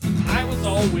I was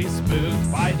always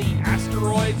spooked by the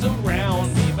asteroids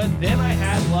around me, but then I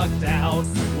had lucked out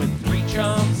when 3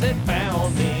 chums had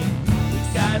found me. We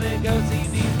gotta go see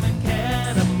these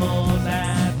Mechanicals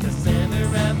at the center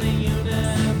of the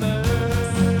universe.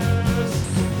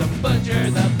 The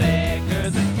butcher, the baker,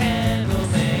 the candle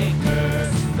maker.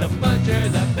 The butcher,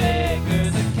 the baker,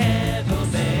 the candle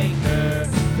maker.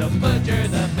 The butcher,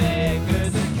 the baker,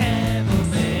 the candle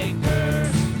maker.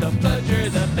 The butcher,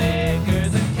 the baker,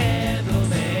 the candle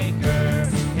maker.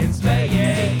 In space.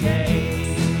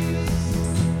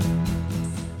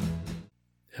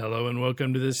 Hello and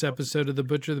welcome to this episode of The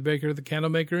Butcher, the Baker, the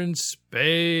Candlemaker in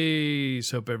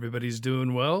Space. Hope everybody's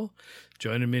doing well.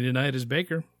 Joining me tonight is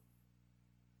Baker.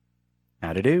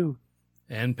 Howdy do.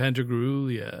 And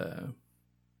Pantagruelia.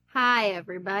 Hi,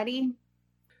 everybody.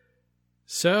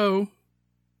 So,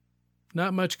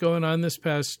 not much going on this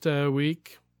past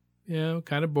week. You know,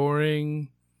 kind of boring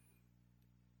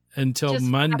until Just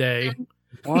Monday. happened.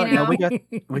 Well, You no, know?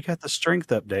 we got the strength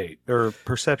update or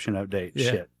perception update.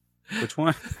 Yeah. Shit. Which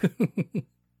one?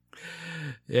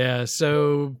 Yeah,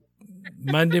 so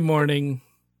Monday morning,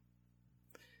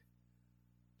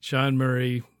 Sean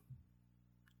Murray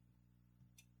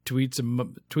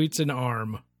tweets an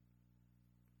arm.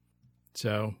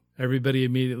 So everybody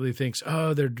immediately thinks,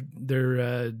 oh,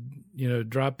 they're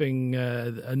dropping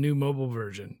a new mobile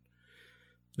version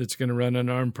that's going to run on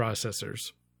ARM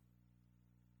processors.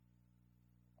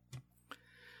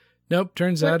 Nope,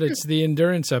 turns out it's the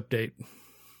endurance update.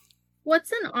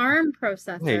 What's an ARM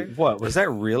processor? Wait, what? Was that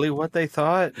really what they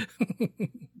thought?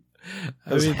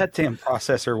 That damn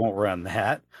processor won't run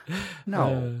that.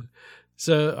 No.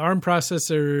 So ARM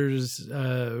processors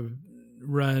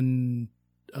run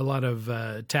a lot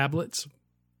of tablets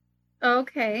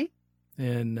Okay.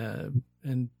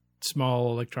 and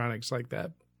small electronics like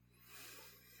that.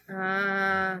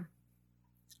 So,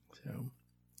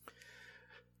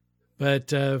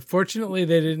 but fortunately,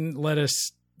 they didn't let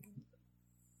us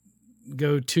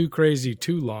go too crazy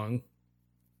too long.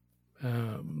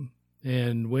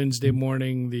 And Wednesday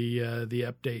morning, the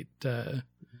update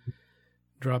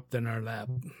dropped in our lap.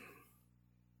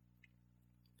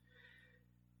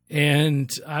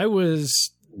 And I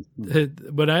was,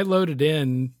 when I loaded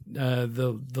in,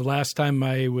 the last time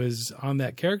I was on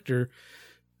that character,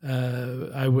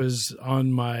 I was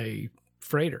on my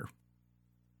freighter.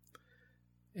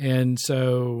 And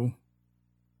so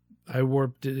I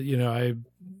warped, I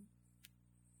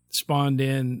spawned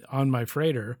in on my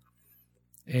freighter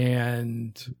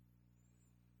and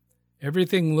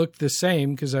everything looked the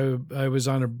same because I was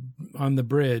on the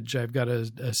bridge. I've got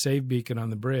a save beacon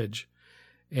on the bridge,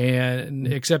 and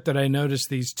except that I noticed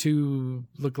these two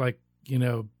look like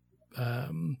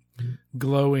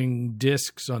glowing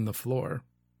discs on the floor,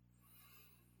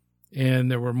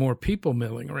 and there were more people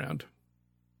milling around.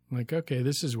 I'm like, okay,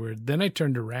 this is weird. Then I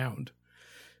turned around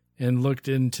and looked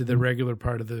into the regular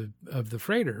part of the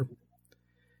freighter,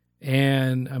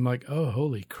 and I'm like, oh,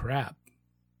 holy crap.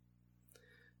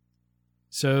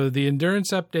 So the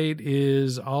endurance update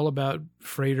is all about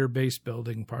freighter base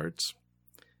building parts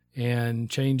and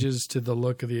changes to the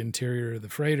look of the interior of the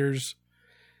freighters.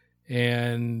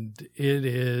 And it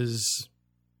is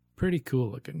pretty cool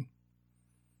looking.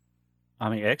 I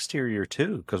mean, exterior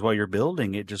too, because while you're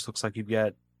building, it just looks like you've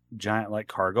got giant like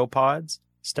cargo pods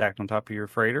stacked on top of your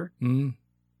freighter. Mm.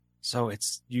 So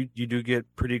it's you do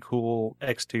get pretty cool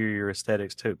exterior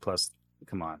aesthetics too. Plus,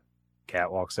 come on,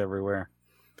 catwalks everywhere.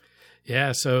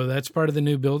 Yeah, so that's part of the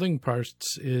new building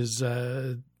parts is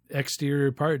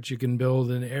exterior parts. You can build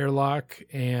an airlock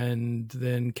and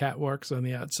then catwalks on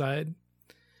the outside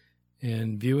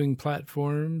and viewing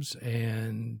platforms.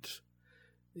 And,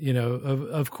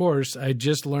 of course, I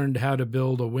just learned how to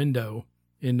build a window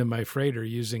into my freighter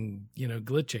using,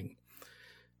 glitching.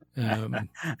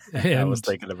 I was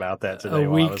thinking about that today.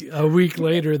 A week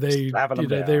later, they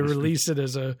they release it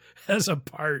as a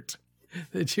part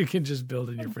that you can just build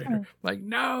in your freighter. Like,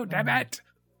 no, damn it.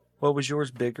 Well, was yours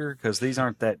bigger? Because these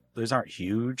aren't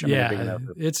huge. I mean, big enough.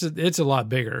 It's a lot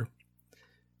bigger.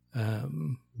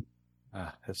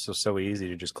 It's so easy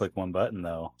to just click one button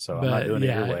though. So I'm not doing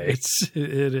it your way.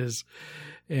 It is.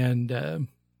 And,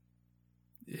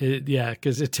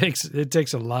 because it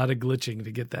takes a lot of glitching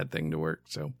to get that thing to work.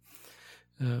 So,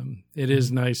 it is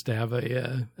nice to have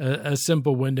a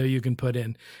simple window you can put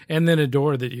in and then a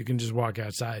door that you can just walk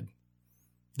outside.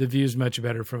 The view's much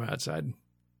better from outside.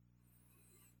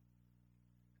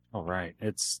 All right.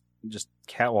 It's just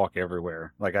catwalk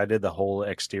everywhere. Like I did the whole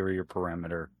exterior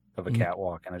perimeter of a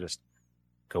catwalk and I just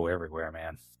go everywhere,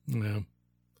 man. Yeah.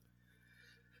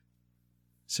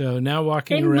 So now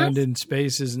walking around in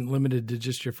space isn't limited to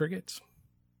just your frigates.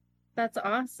 That's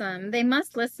awesome. They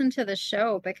must listen to the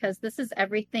show because this is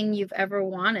everything you've ever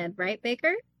wanted, right,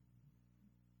 Baker?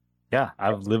 Yeah,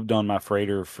 I've lived on my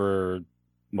freighter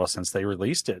since they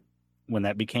released it, when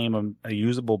that became a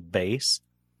usable base,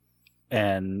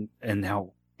 and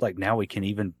now we can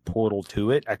even portal to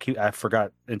it. I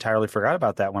entirely forgot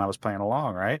about that when I was playing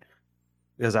along, right?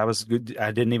 Because I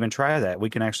didn't even try that. We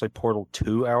can actually portal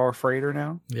to our freighter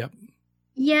now. Yep.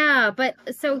 Yeah, but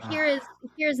so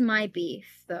here's my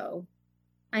beef though.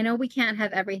 I know we can't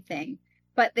have everything,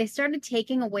 but they started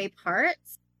taking away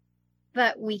parts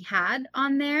that we had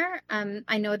on there.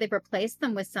 I know they've replaced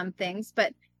them with some things,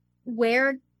 but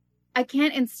where I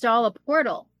can't install a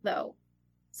portal though.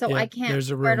 So Yeah, I can't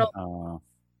there's a room. portal.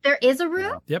 There is a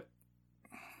room? Yep.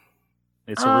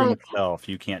 It's a room itself.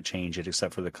 You can't change it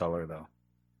except for the color, though.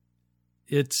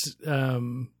 It's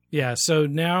so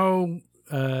now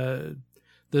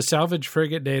the salvage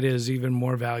frigate data is even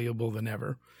more valuable than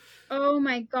ever. Oh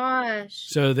my gosh.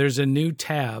 So there's a new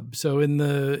tab. So in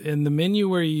the menu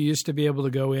where you used to be able to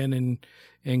go in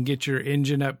and get your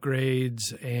engine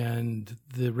upgrades and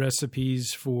the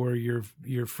recipes for your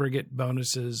frigate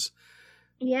bonuses,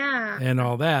 Yeah. and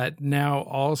all that, now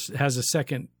also has a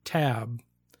second tab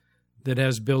that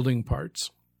has building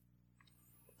parts.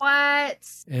 What?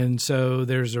 And so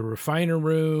there's a refiner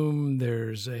room,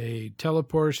 there's a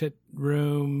teleport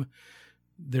room,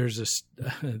 there's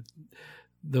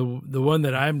the one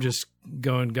that I'm just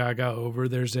going gaga over,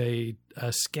 there's a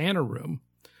scanner room.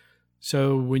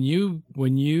 So when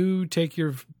you take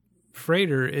your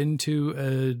freighter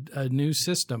into a new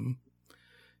system,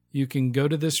 you can go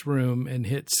to this room and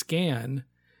hit scan,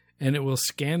 and it will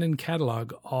scan and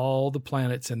catalog all the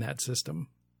planets in that system.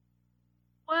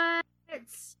 What?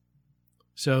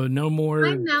 So no more.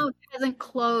 My mouth hasn't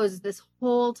closed this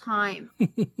whole time.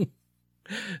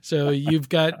 So you've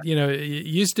got, it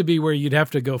used to be where you'd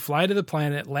have to go fly to the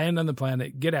planet, land on the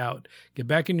planet, get out, get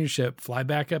back in your ship, fly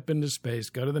back up into space,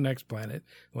 go to the next planet,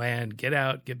 land, get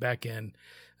out, get back in.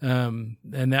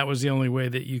 And that was the only way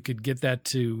that you could get that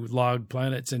to log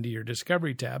planets into your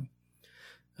Discovery tab.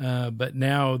 But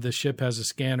now the ship has a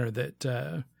scanner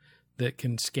that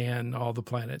can scan all the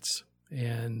planets,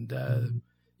 and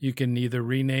you can either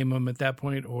rename them at that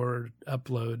point or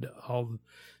upload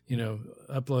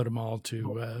them all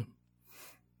to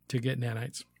get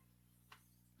nanites.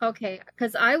 Okay,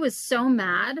 because I was so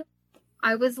mad.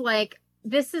 I was like,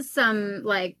 this is some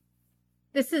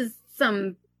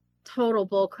total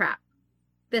bullcrap.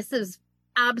 This is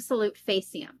absolute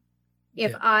facium.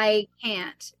 If I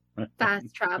can't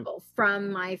fast travel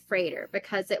from my freighter,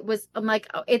 because I'm like,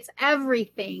 oh, it's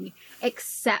everything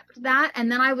except that.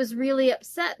 And then I was really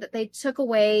upset that they took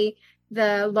away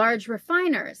the large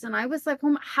refiners. And I was like,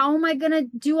 well, how am I going to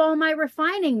do all my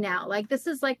refining now? Like, this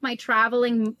is like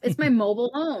it's my mobile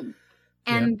home.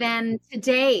 And then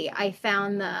today I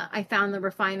found the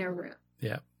refiner room.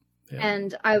 Yeah.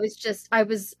 And I was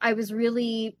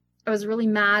really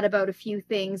mad about a few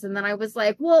things. And then I was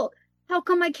like, well, how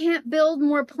come I can't build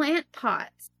more plant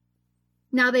pots?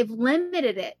 Now they've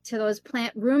limited it to those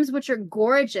plant rooms, which are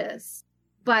gorgeous,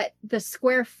 but the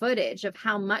square footage of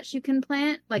how much you can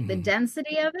plant, like the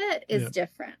density of it, is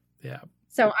different. Yeah.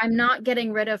 So I'm not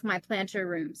getting rid of my planter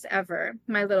rooms ever,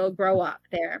 my little grow up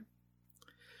there.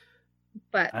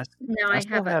 But now I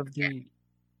still have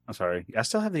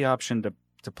the option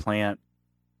to plant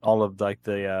all of like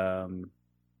the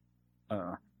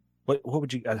what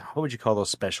would you call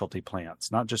those specialty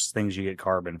plants? Not just things you get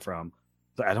carbon from.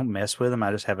 I don't mess with them.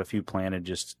 I just have a few planted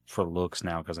just for looks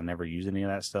now because I never use any of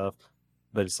that stuff.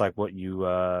 But it's like what you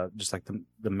just like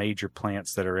the major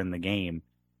plants that are in the game.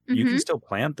 You can still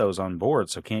plant those on board.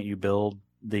 So can't you build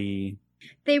the?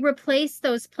 They replace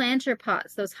those planter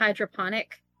pots, those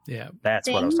hydroponic. Yeah, that's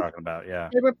what I was talking about. Yeah,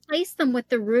 they replace them with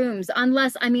the rooms.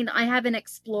 Unless, I mean, I haven't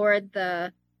explored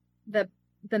the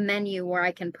menu where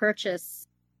I can purchase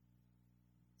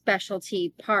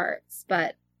specialty parts,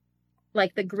 but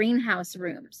like the greenhouse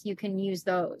rooms, you can use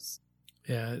those.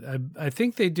 Yeah, I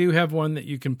think they do have one that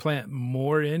you can plant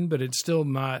more in, but it's still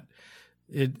not.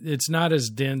 It's not as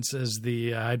dense as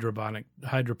the hydroponic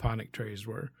trays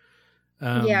were.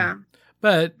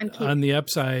 But on the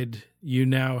upside, you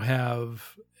now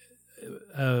have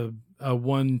a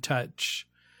one-touch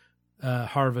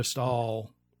harvest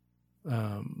all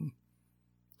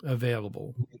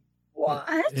available. What?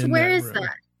 Where is room.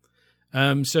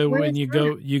 that? So when you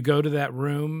go to that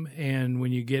room, and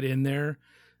when you get in there,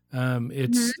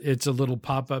 it's a little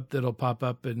pop-up that'll pop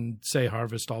up and say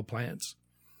harvest all plants.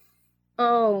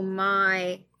 Oh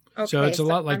my. Okay, so it's a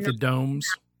lot like the domes.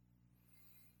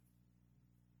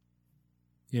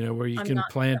 where you I'm can not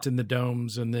plant in the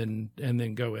domes and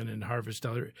then go in and harvest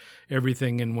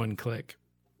everything in one click.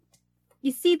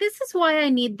 You see, this is why I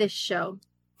need this show.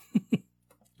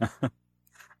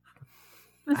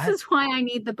 This is why I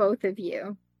need the both of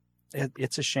you.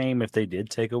 It's a shame if they did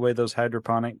take away those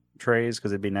hydroponic trays,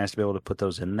 because it'd be nice to be able to put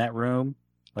those in that room,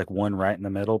 like one right in the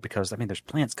middle, because I mean there's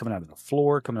plants coming out of the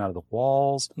floor, coming out of the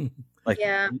walls. Like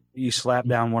Yeah. you slap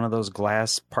down one of those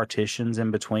glass partitions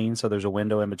in between, so there's a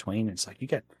window in between. It's like you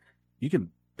can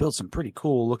build some pretty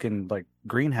cool looking like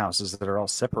greenhouses that are all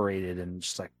separated, and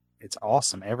just like it's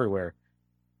awesome everywhere.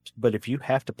 But if you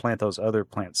have to plant those other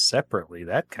plants separately,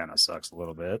 that kind of sucks a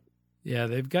little bit. Yeah,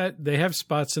 they have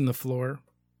spots in the floor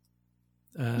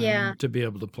Yeah. to be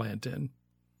able to plant in.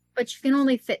 But you can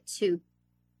only fit 2.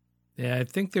 Yeah, I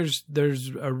think there's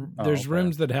okay.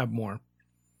 rooms that have more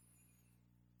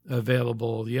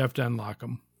available. You have to unlock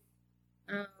them.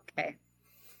 Okay.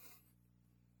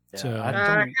 Yeah, So- I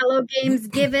don't- Hello Games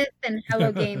giveth and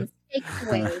Hello Games takes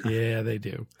away. Yeah, they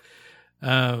do.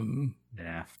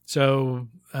 yeah. So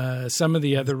some of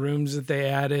the other rooms that they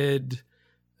added,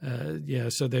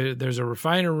 so there's a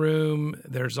refiner room.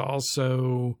 There's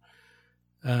also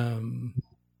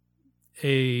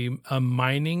a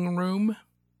mining room.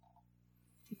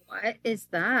 What is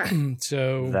that?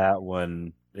 So That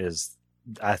one is,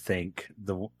 I think,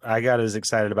 I got as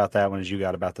excited about that one as you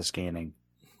got about the scanning.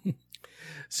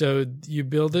 So you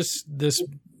build this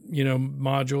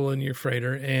module in your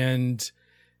freighter, and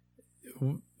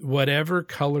whatever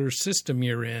color system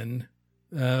you're in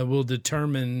will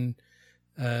determine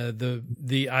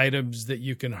the items that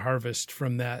you can harvest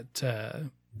from that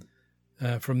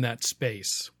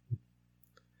space.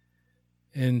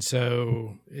 And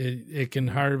so it can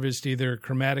harvest either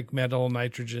chromatic metal,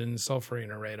 nitrogen, sulfurine,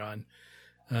 or radon.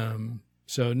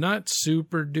 So not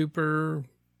super duper,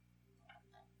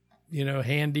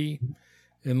 handy,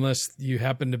 unless you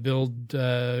happen to build,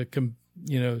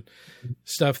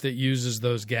 stuff that uses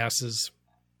those gases.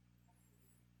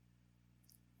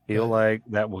 Feel like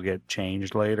that will get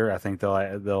changed later. I think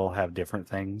they'll have different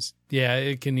things. Yeah,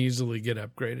 it can easily get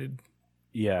upgraded.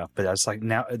 Yeah, but it's like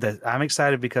now that I'm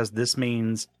excited because this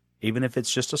means even if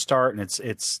it's just a start and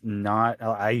it's not.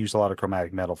 I use a lot of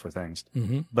chromatic metal for things,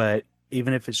 Mm-hmm. but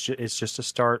even if it's just a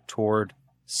start toward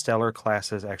stellar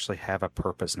classes actually have a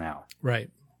purpose now. Right.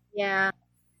 Yeah.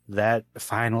 That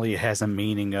finally has a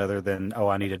meaning other than,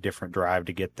 I need a different drive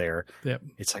to get there. Yep.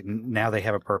 It's like now they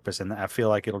have a purpose, and I feel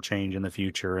like it'll change in the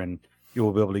future, and you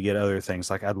will be able to get other things.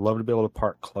 Like I'd love to be able to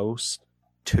park close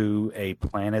to a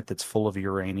planet that's full of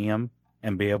uranium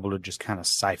and be able to just kind of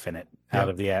siphon it out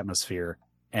of the atmosphere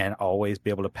and always be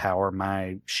able to power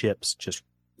my ships just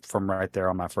from right there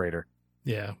on my freighter.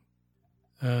 Yeah.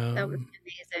 That would be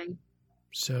amazing.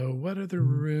 So what other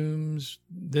rooms?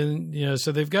 Then,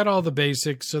 so they've got all the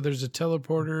basics. So there's a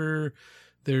teleporter.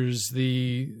 There's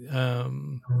the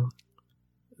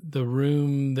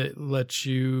room that lets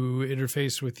you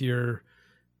interface with your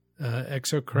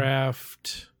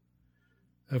exocraft.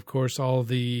 Of course, all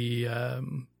the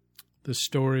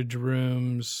storage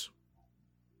rooms.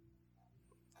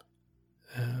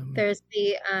 There's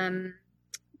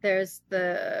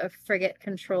the frigate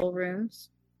control rooms.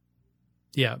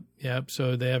 Yeah.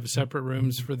 So they have separate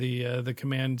rooms for the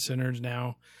command centers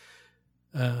now.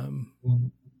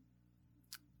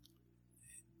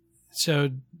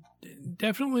 So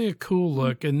definitely a cool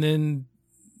look. And then,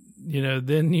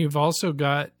 then you've also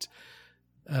got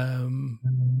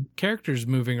characters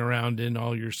moving around in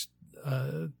all your,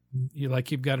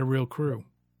 you've got a real crew.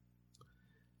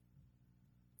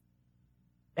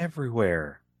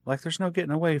 Everywhere. Like there's no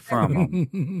getting away from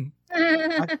them.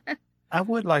 I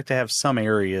would like to have some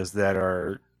areas that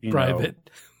are private.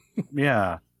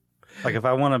 Yeah. Like if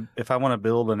I want to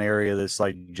build an area that's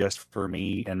like just for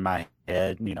me and my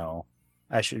head,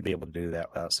 I should be able to do that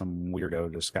without some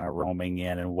weirdo just kind of roaming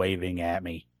in and waving at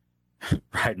me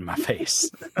right in my face.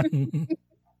 The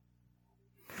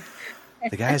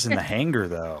guys in the hangar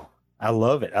though, I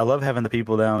love it. I love having the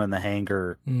people down in the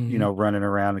hangar, running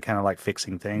around and kind of like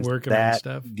fixing things. Working on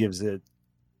stuff. Gives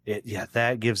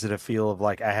that gives it a feel of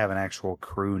like I have an actual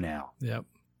crew now. Yep.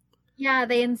 Yeah,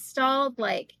 they installed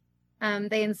lifts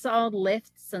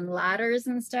and ladders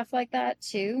and stuff like that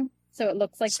too. So it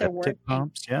looks like they're working. Septic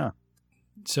pumps, yeah.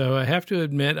 So I have to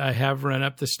admit, I have run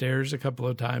up the stairs a couple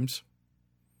of times.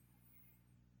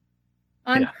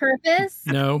 On purpose?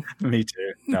 No. Me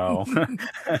too. No.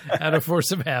 Out of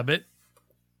force of habit.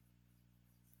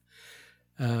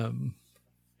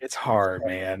 It's hard,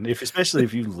 man. Especially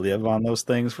if you live on those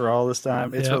things for all this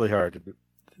time, it's really hard to do.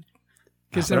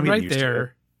 Because they're right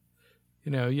there.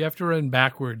 You have to run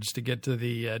backwards to get to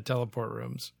the teleport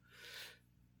rooms.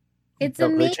 It's No,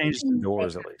 they amazing. changed the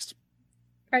doors at least.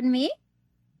 Pardon me?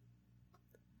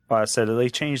 Well, I said they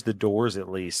changed the doors at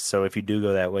least, so if you do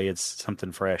go that way, it's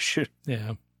something fresh.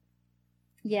 Yeah.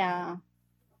 Yeah.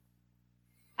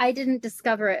 I didn't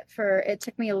discover it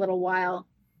took me a little while.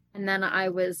 And then I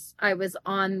was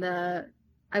on the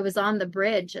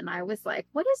bridge and I was like,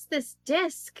 what is this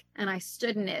disc? And I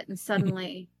stood in it and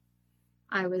suddenly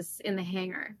I was in the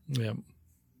hangar Yeah.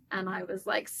 and I was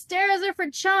like, stairs are for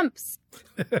chumps.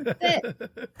 That's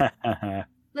it.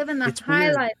 Living the It's high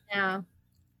weird. life now.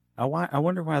 I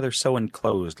wonder why they're so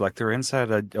enclosed. Like they're inside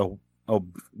a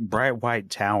bright white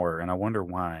tower, and I wonder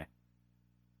why.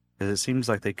 Because it seems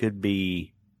like they could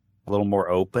be a little more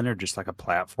open, or just like a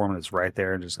platform that's right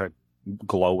there and just like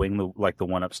glowing, like the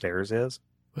one upstairs is.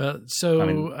 Well, so I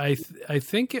mean- I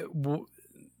think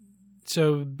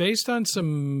so based on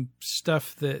some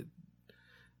stuff that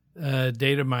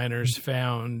data miners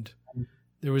found,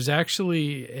 there was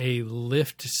actually a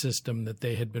lift system that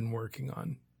they had been working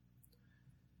on.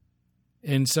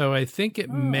 And so I think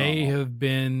it may have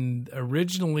been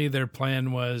originally their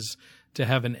plan was to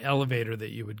have an elevator that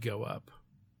you would go up.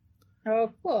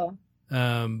 Oh, cool.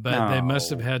 But they must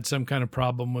have No. had some kind of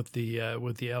problem with the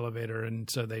elevator, and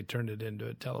so they turned it into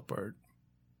a teleport.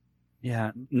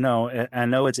 Yeah, no, I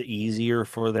know it's easier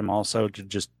for them also to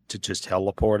just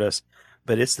teleport us,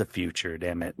 but it's the future.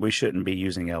 Damn it, we shouldn't be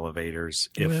using elevators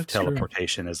Well, if that's true.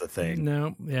 teleportation is a thing.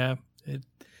 No, yeah,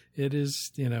 it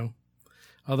is.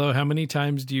 Although, how many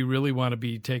times do you really want to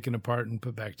be taken apart and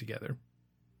put back together?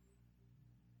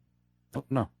 Oh,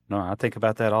 no, I think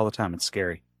about that all the time. It's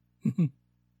scary.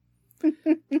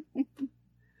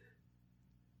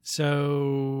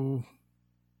 So,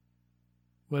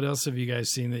 what else have you guys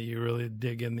seen that you really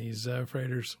dig in these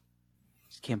freighters?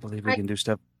 Just can't believe we I- can do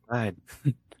stuff outside.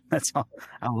 That's all.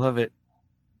 I love it.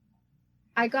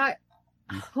 I got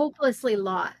hopelessly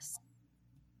lost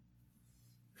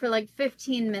for like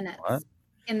 15 minutes What?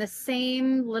 in the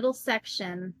same little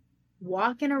section,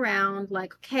 walking around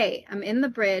like, okay, I'm in the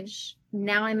bridge.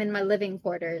 Now I'm in my living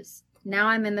quarters. Now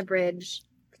I'm in the bridge.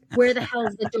 Where the hell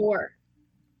is the door?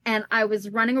 And I was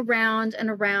running around and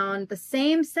around the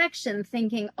same section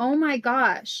thinking, oh my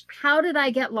gosh, how did I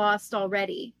get lost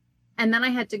already? And then I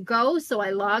had to go. So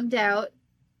I logged out.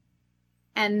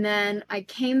 And then I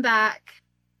came back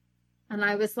and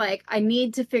I was like, I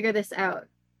need to figure this out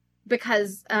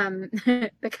because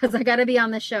because I got to be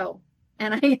on the show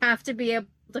and I have to be able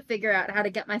to figure out how to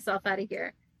get myself out of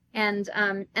here. And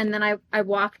then I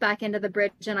walked back into the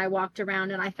bridge and I walked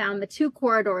around and I found the two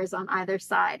corridors on either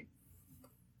side.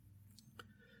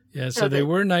 Yeah, So so they the-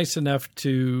 were nice enough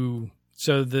to.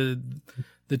 So the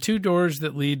two doors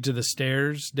that lead to the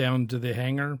stairs down to the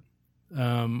hangar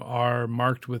are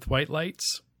marked with white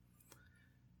lights,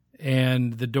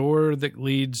 and the door that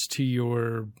leads to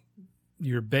your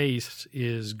base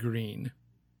is green.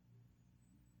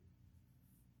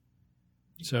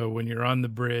 So when you're on the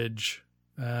bridge,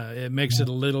 it makes it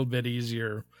a little bit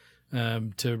easier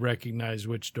to recognize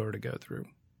which door to go through.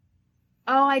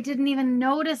 Oh, I didn't even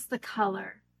notice the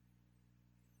color.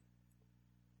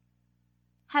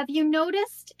 Have you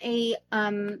noticed a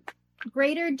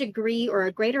greater degree or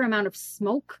a greater amount of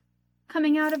smoke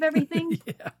coming out of everything?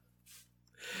 Yeah.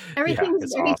 Everything's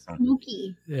it's very awesome.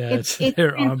 smoky. Yeah, It's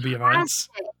their fantastic. ambiance.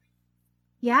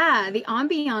 Yeah, the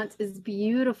ambiance is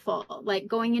beautiful. Like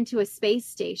going into a space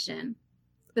station,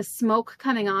 the smoke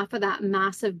coming off of that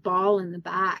massive ball in the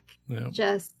back. Yeah.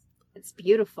 Just, it's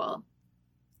beautiful.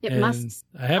 It And must.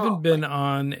 I haven't smell been like-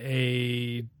 on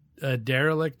a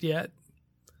derelict yet,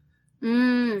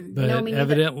 Mm, but no, me neither.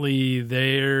 evidently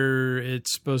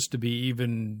it's supposed to be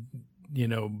even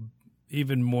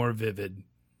more vivid.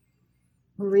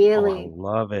 Really? Oh, I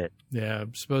love it. Yeah,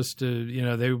 supposed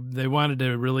to, they wanted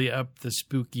to really up the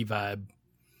spooky vibe.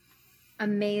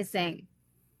 Amazing.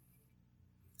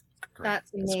 Great.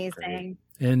 That's great. amazing.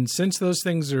 And since those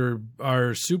things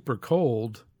are super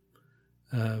cold,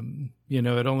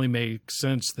 it only makes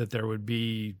sense that there would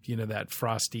be, that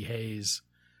frosty haze.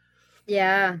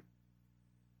 Yeah.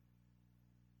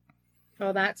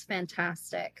 Oh, that's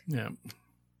fantastic. Yeah.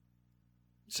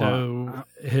 So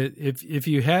if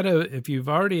you've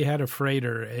already had a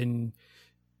freighter and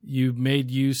you made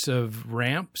use of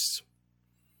ramps,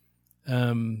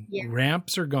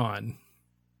 ramps are gone.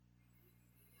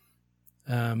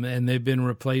 And they've been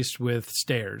replaced with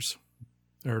stairs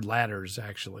or ladders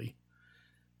actually.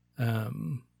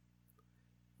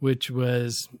 Which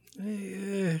was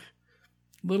a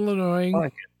little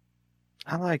annoying.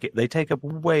 I like it. They take up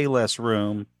way less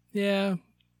room. Yeah,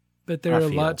 but they're I a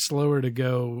feel. lot slower to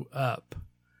go up.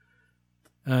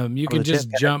 You Well, can the just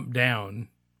tip- jump down,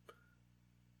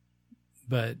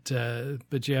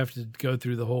 but you have to go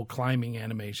through the whole climbing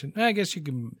animation. I guess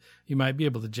you might be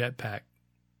able to jetpack.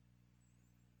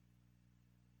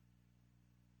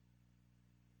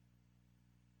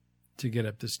 To get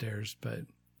up the stairs, but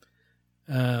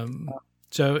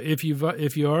so if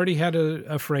you already had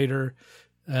a freighter,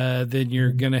 then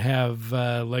you're going to have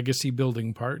legacy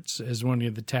building parts as one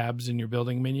of the tabs in your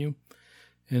building menu,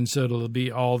 and so it'll be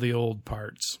all the old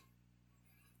parts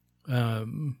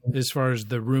as far as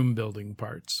the room building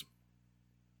parts.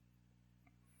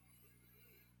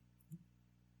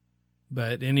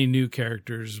 But any new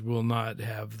characters will not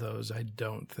have those, I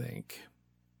don't think.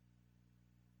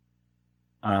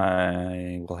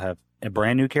 I will have a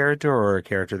brand new character or a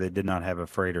character that did not have a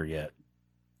freighter yet.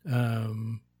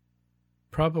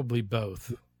 Probably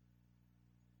both.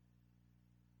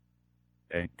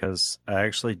 Okay, because I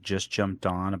actually just jumped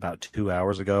on about 2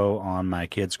 hours ago on my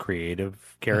kid's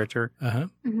creative character,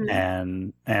 Mhm.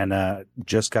 and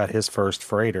just got his first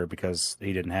freighter because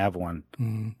he didn't have one,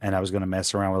 and I was going to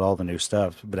mess around with all the new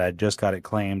stuff, but I just got it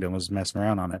claimed and was messing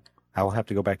around on it. I will have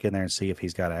to go back in there and see if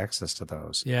he's got access to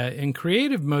those. Yeah, in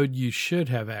creative mode, you should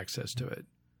have access to it.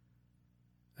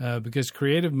 Because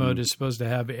creative mode is supposed to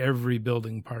have every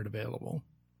building part available.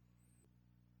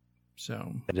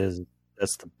 So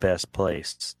that's the best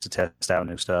place to test out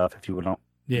new stuff if you don't want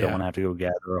to have to go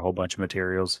gather a whole bunch of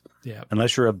materials. Yeah.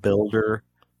 Unless you're a builder,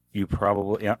 you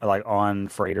probably, like on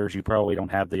freighters, you probably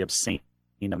don't have the obscene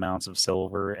amounts of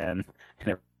silver and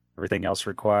everything else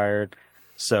required.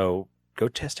 So go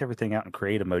test everything out in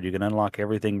creative mode. You can unlock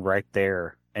everything right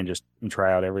there and just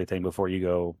try out everything before you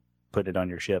go put it on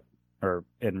your ship or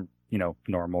in,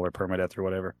 normal or permadeath or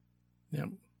whatever. Yeah.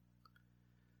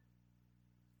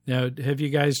 Now, have you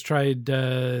guys tried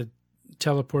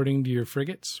teleporting to your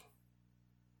frigates?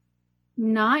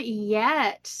 Not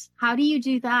yet. How do you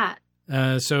do that?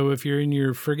 So if you're in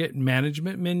your frigate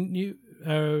management menu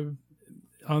on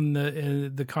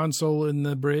the console in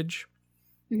the bridge,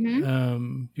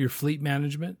 your fleet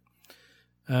management,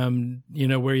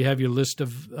 where you have your list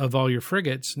of all your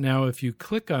frigates. Now, if you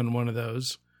click on one of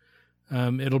those,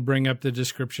 it'll bring up the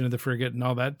description of the frigate and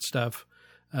all that stuff.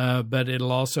 But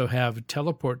it'll also have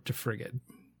teleport to frigate.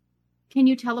 Can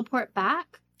you teleport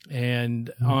back?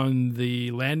 And on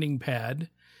the landing pad,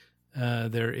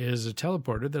 there is a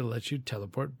teleporter that lets you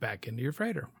teleport back into your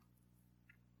freighter.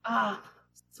 Oh,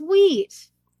 sweet.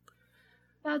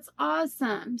 That's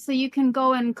awesome. So you can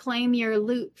go and claim your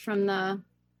loot from the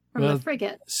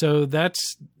frigate. So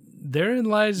therein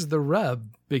lies the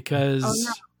rub,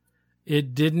 because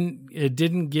it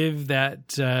didn't give that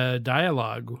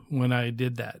dialogue when I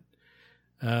did that.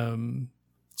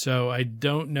 So I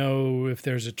don't know if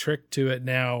there's a trick to it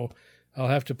now. I'll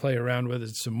have to play around with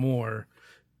it some more.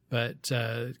 But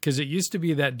because it used to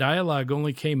be that dialogue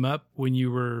only came up when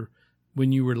you were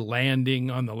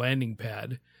landing on the landing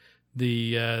pad.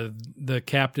 The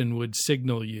captain would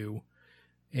signal you,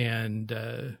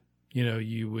 and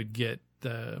you would get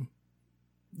the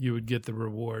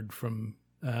reward from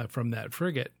that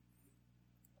frigate.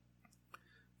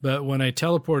 But when I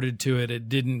teleported to it, it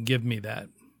didn't give me that.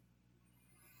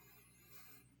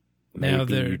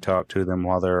 Maybe you talk to them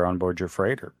while they're on board your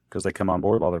freighter, because they come on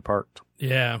board while they're parked.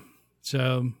 Yeah.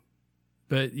 So,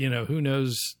 but who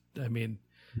knows? I mean,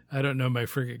 I don't know my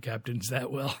frigate captains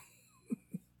that well.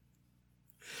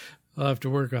 I'll have to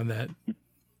work on that.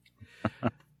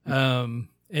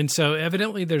 And so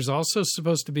evidently there's also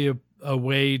supposed to be a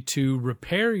way to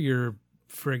repair your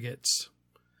frigates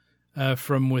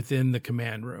from within the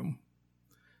command room.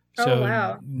 So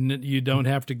wow. You don't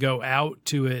have to go out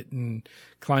to it and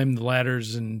climb the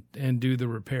ladders and do the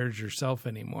repairs yourself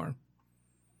anymore.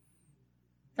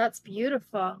 That's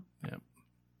beautiful. Yeah.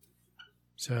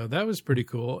 So that was pretty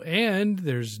cool. And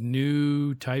there's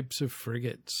new types of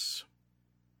frigates.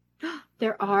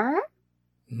 There are?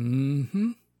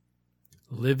 Mm-hmm.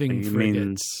 Living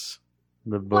frigates.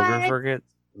 The booger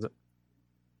frigates?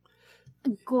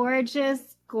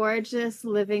 Gorgeous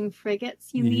living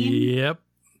frigates, you mean? Yep.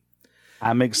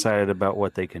 I'm excited about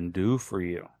what they can do for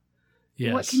you.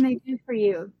 Yes. What can they do for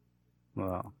you?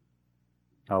 Well,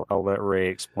 I'll let Ray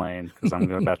explain, because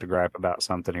I'm about to gripe about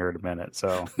something here in a minute.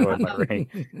 So go ahead,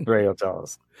 let Ray will tell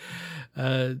us.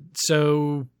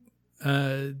 So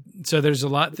there's a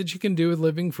lot that you can do with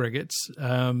living frigates.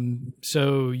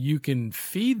 So you can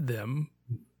feed them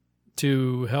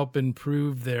to help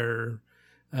improve their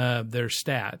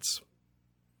stats.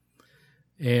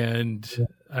 And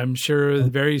I'm sure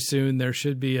very soon there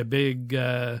should be a big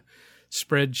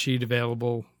spreadsheet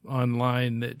available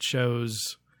online that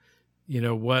shows,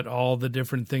 what all the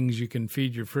different things you can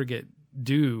feed your frigate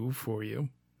do for you.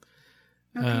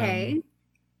 Okay.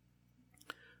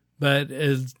 But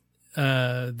as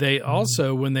they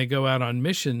also, when they go out on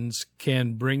missions,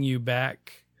 can bring you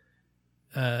back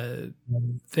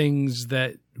things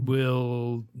that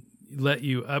will let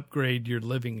you upgrade your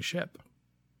living ship.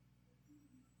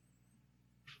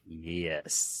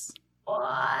 Yes.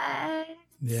 What?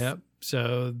 Yep.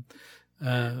 So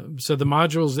the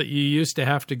modules that you used to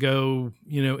have to go,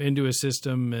 into a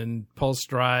system and pulse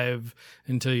drive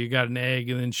until you got an egg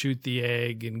and then shoot the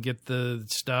egg and get the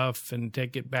stuff and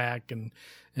take it back and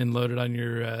load it on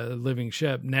your living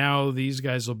ship. Now these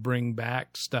guys will bring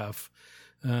back stuff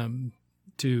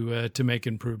to make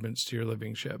improvements to your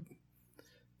living ship,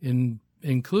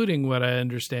 including what I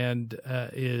understand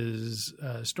is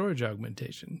storage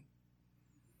augmentation.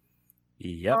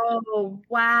 Yep. Oh,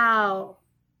 wow.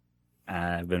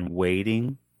 I've been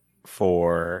waiting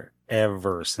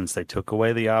forever since they took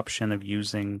away the option of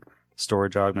using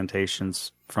storage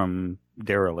augmentations from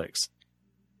derelicts.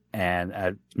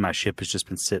 And my ship has just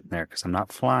been sitting there because I'm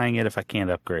not flying it if I can't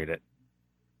upgrade it.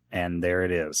 And there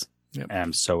it is. Yep. And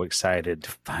I'm so excited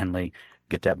to finally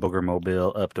get that Booger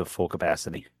Mobile up to full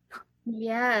capacity.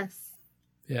 Yes.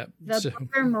 Yeah. The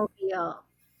Boogermobile.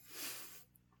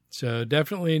 So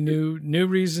definitely new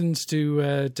reasons to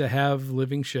have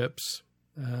living ships.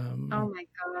 Oh my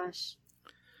gosh.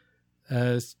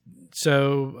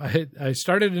 So I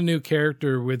started a new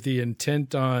character with the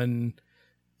intent on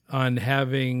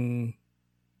having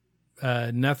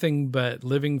nothing but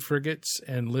living frigates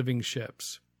and living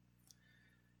ships.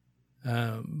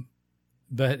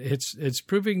 But it's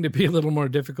proving to be a little more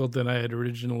difficult than I had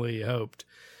originally hoped.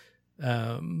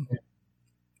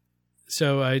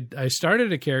 So I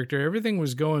started a character. Everything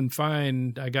was going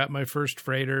fine. I got my first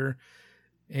freighter,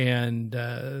 and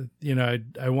I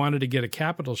wanted to get a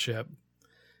capital ship,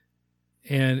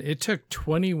 and it took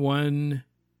 21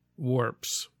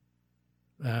 warps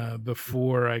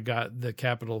before I got the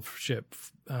capital ship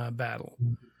battle.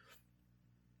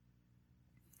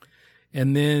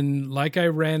 And then, like I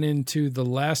ran into the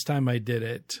last time I did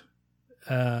it,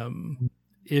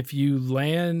 if you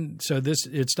land, so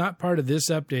it's not part of this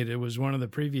update. It was one of the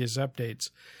previous updates.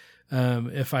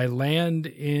 If I land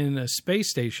in a space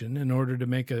station in order to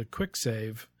make a quick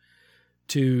save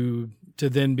to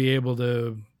then be able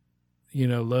to,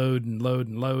 load and load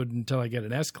and load until I get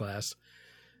an S-class.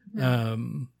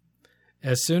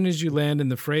 As soon as you land in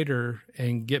the freighter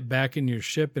and get back in your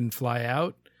ship and fly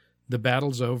out, the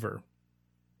battle's over.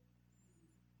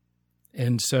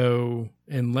 And so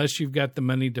unless you've got the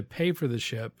money to pay for the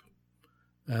ship,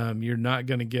 you're not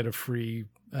going to get a free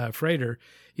freighter,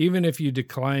 even if you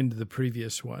declined the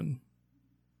previous one.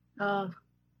 Oh.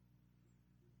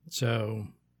 So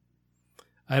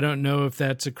I don't know if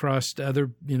that's across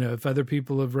other, if other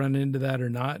people have run into that or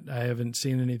not. I haven't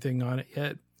seen anything on it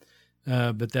yet,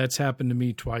 but that's happened to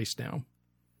me twice now.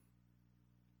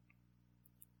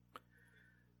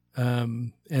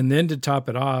 And then to top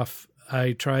it off,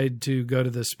 I tried to go to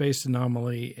the Space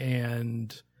Anomaly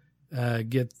and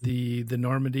get the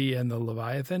Normandy and the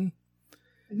Leviathan,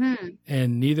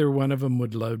 and neither one of them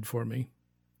would load for me.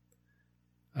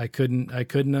 I couldn't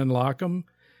unlock them,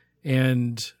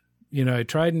 and I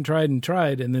tried and tried and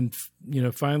tried, and then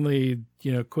finally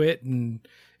quit and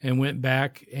went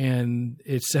back, and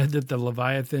it said that the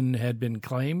Leviathan had been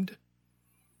claimed,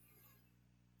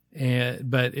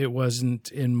 but it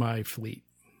wasn't in my fleet.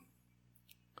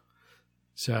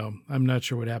 So I'm not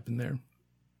sure what happened there.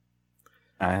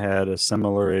 I had a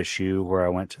similar issue where I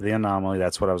went to the Anomaly.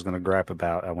 That's what I was going to gripe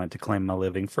about. I went to claim my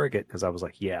living frigate because I was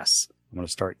like, yes, I'm going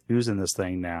to start using this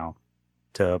thing now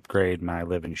to upgrade my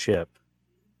living ship.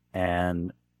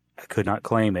 And I could not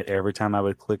claim it. Every time I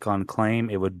would click on claim,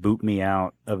 it would boot me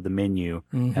out of the menu,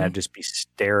 and I'd just be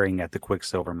staring at the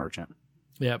Quicksilver Merchant.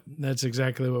 Yep, that's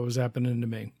exactly what was happening to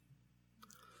me.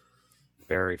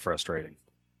 Very frustrating.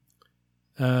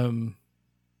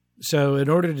 So in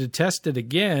order to test it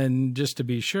again, just to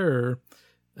be sure,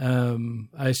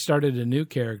 I started a new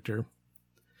character,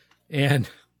 and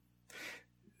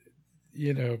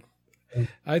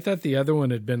I thought the other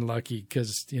one had been lucky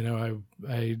because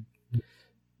I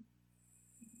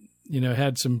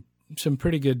had some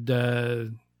pretty good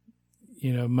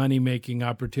money making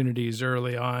opportunities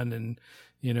early on, and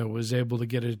was able to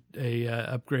get a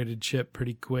upgraded ship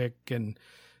pretty quick and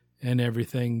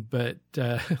everything, but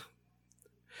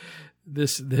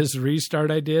this restart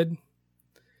I did,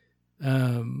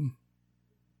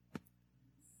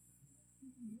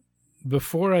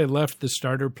 before I left the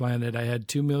starter planet, I had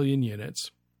 2 million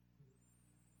units,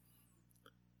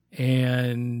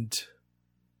 and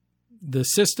the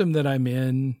system that I'm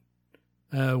in,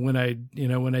 when I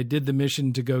did the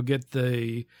mission to go get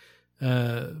the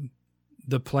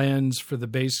the plans for the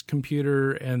base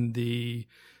computer and the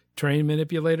terrain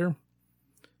manipulator.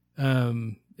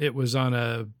 It was on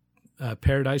a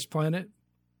Paradise planet.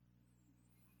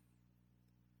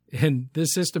 And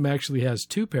this system actually has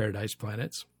 2 Paradise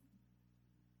planets.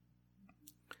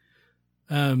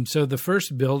 So the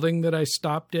first building that I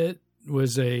stopped at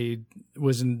was in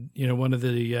one of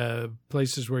the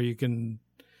places where you can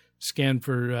scan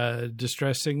for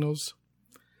distress signals.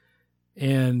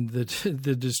 And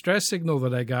the distress signal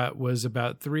that I got was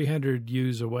about 300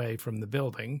 U's away from the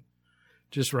building,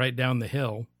 just right down the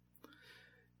hill.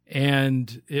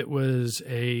 And it was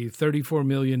a $34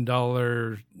 million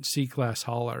C-class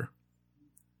hauler.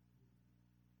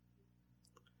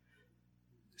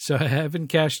 So I haven't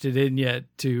cashed it in yet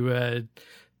to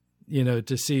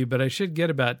see, but I should get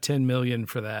about 10 million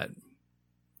for that.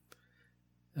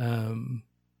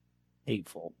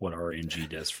 Hateful what RNG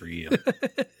does for you.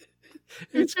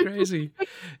 It's crazy.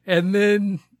 And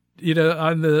then,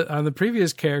 on the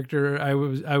previous character, I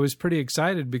was pretty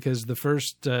excited because the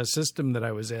first system that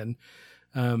I was in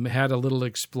had a little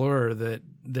explorer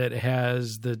that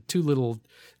has the two little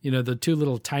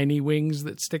tiny wings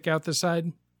that stick out the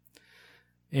side.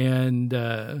 And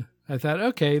I thought,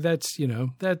 okay, that's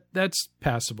that's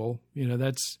passable.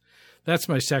 That's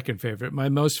my second favorite. My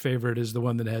most favorite is the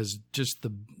one that has just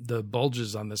the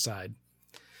bulges on the side.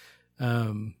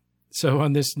 So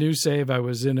on this new save, I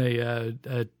was in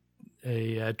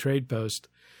a trade post,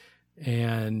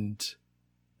 and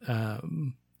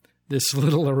this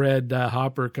little red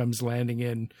hopper comes landing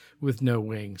in with no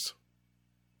wings.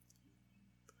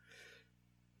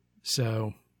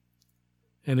 So,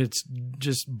 and it's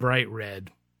just bright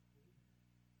red,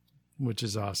 which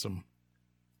is awesome.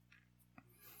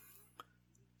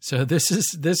 So this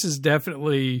is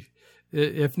definitely,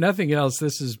 if nothing else,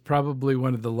 this is probably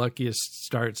one of the luckiest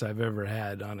starts I've ever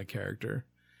had on a character.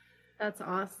 That's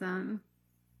awesome.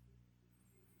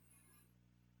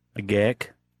 A Gek?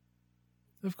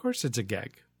 Of course it's a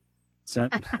Gek. So,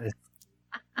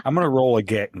 I'm going to roll a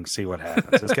Gek and see what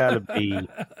happens. It's got to be,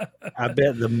 I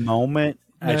bet the moment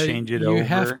I change it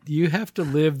over. You have to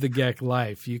live the Gek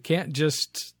life. You can't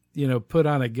just, put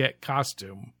on a Gek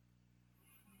costume.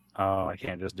 Oh, I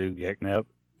can't just do Gek Nip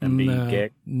and be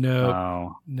Gek?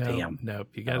 No. Damn. Nope.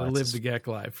 You got to live the Gek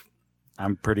life.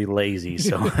 I'm pretty lazy,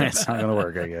 so it's not going to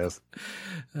work, I guess.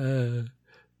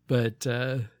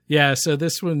 Yeah, so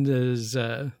this one is,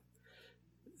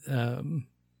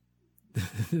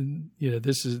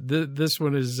 this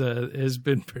one is has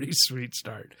been pretty sweet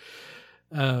start.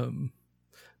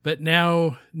 But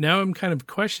now I'm kind of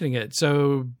questioning it.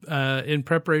 So in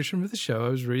preparation for the show, I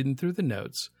was reading through the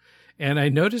notes, and I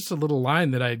noticed a little line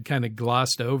that I'd kind of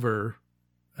glossed over,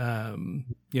 in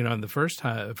the first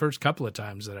couple of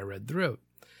times that I read through.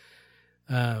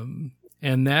 And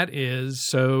that is,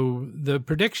 so the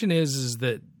prediction is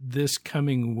that this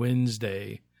coming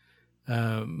Wednesday,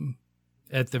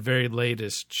 at the very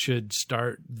latest, should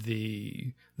start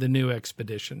the new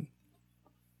expedition.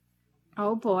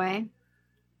 Oh boy.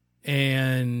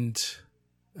 And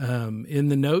in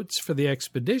the notes for the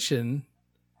expedition,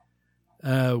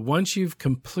 once you've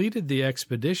completed the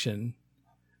expedition,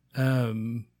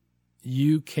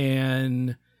 you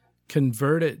can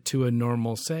convert it to a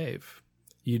normal save.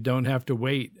 You don't have to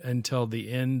wait until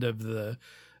the end of the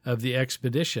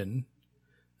expedition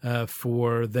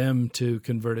for them to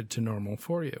convert it to normal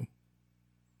for you.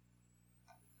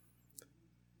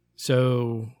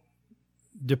 So,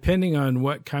 depending on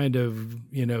what kind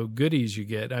of goodies you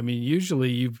get, I mean,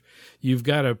 usually you've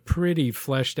got a pretty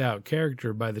fleshed out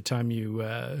character by the time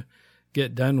you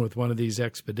get done with one of these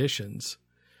expeditions,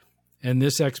 and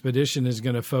this expedition is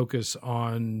going to focus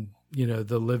on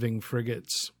the living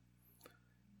frigates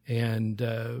and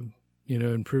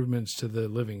improvements to the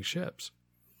living ships.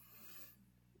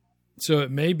 So it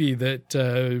may be that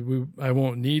I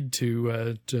won't need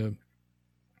to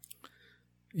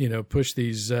push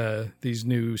these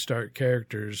new start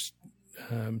characters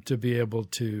to be able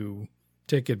to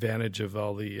take advantage of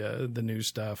all the new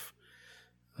stuff.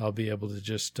 I'll be able to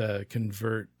just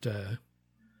convert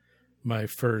my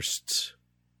first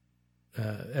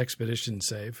expedition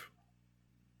save.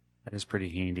 That is pretty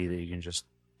handy that you can just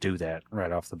do that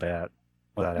right off the bat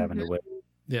without having to wait.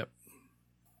 Yep.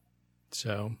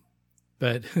 So,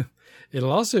 but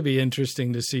it'll also be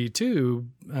interesting to see too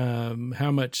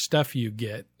how much stuff you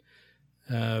get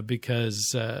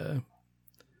because one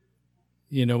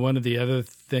of the other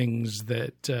things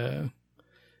that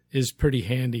is pretty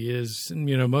handy is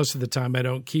most of the time I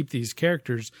don't keep these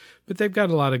characters, but they've got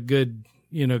a lot of good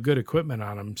equipment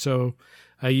on them. So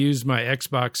I use my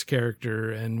Xbox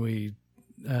character and we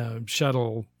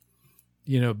shuttle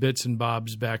bits and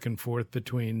bobs back and forth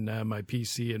between my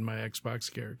PC and my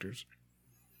Xbox characters.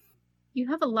 You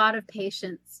have a lot of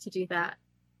patience to do that.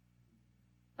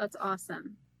 That's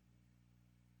awesome.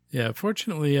 Yeah,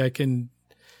 fortunately,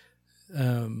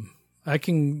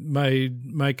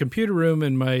 my computer room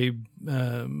and my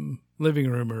living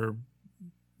room are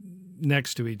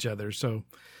next to each other, so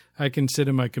I can sit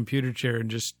in my computer chair and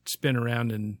just spin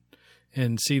around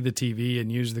and see the TV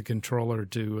and use the controller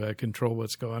to control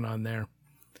what's going on there.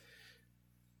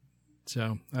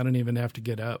 So I don't even have to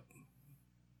get up.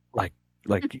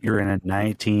 Like you're in a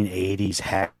 1980s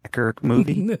hacker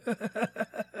movie.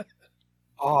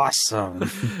 Awesome.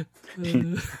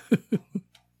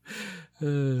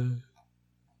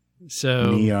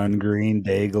 So neon green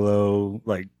day glow,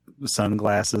 like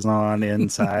sunglasses on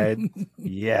inside.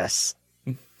 Yes.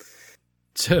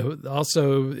 So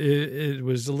also it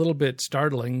was a little bit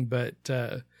startling, but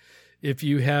if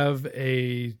you have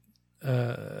an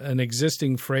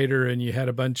existing freighter and you had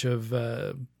a bunch of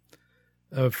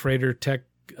freighter tech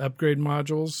upgrade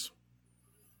modules,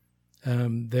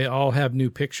 they all have new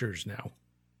pictures now,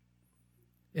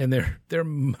 and they're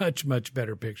much, much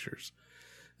better pictures.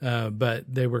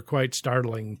 But they were quite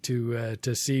startling to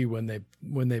see when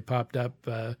they popped up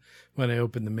when I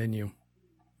opened the menu.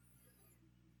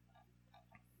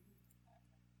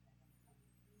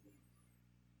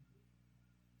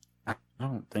 I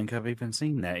don't think I've even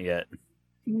seen that yet.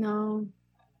 No.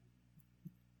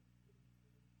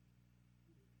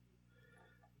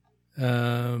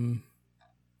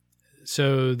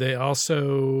 So they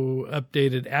also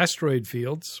updated asteroid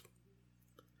fields.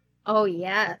 Oh,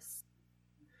 yes.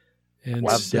 And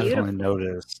Well, I've so, definitely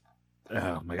noticed.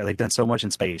 Oh my God, they've done so much in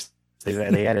space.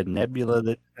 They added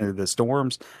nebula, the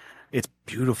storms. It's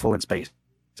beautiful in space.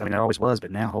 I mean, it always was, but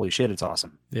now, holy shit, it's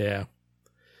awesome. yeah.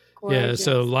 Gorgeous. Yeah,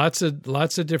 so lots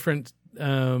of different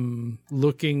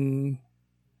looking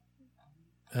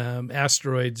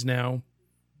asteroids now.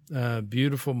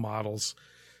 Beautiful models,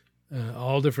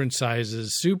 all different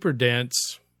sizes, super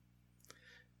dense.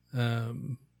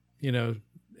 And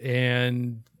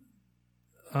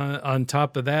on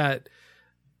top of that,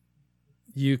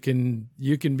 you can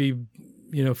be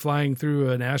flying through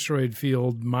an asteroid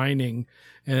field mining,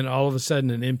 and all of a sudden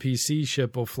an NPC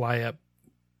ship will fly up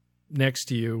next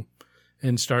to you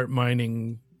and start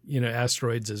mining,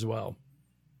 asteroids as well.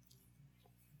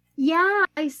 Yeah,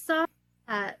 I saw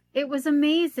that. It was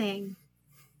amazing.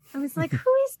 I was like, who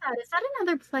is that? Is that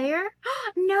another player?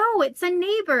 No, it's a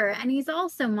neighbor, and he's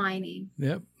also mining.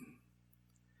 Yep.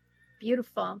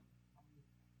 Beautiful.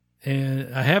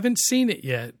 And I haven't seen it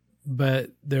yet, but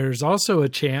there's also a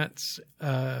chance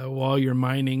while you're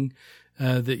mining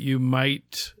that you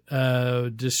might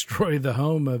destroy the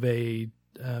home of a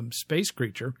space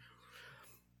creature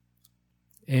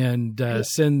and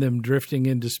send them drifting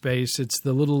into space. It's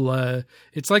the little,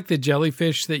 it's like the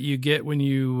jellyfish that you get when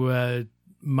you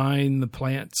mine the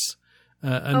plants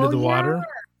under the water.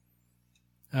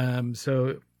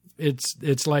 So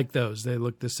it's like those. They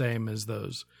look the same as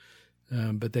those,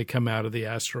 but they come out of the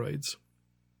asteroids.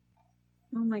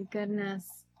 Oh my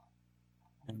goodness.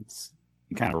 It's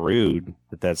kind of rude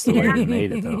that that's the way they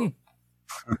made it, though.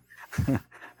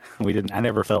 I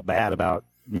never felt bad about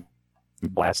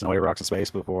blasting away rocks in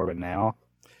space before, but now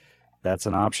that's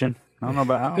an option. I don't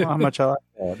know how much I like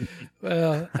that.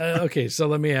 Well, okay, so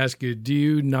let me ask you, do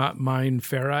you not mine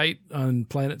ferrite on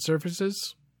planet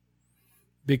surfaces?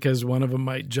 Because one of them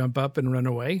might jump up and run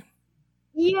away?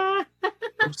 Yeah.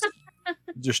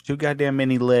 There's too goddamn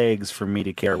many legs for me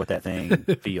to care what that thing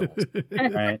feels.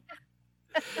 Right?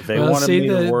 If they wanted me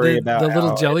to worry about the little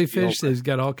how jellyfish, they've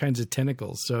got all kinds of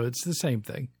tentacles, so it's the same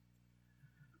thing.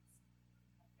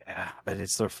 Yeah, but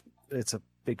it's a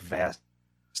big, vast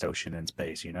ocean in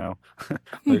space, They're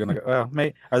going to go, well,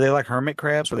 are they like hermit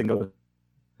crabs where they can go to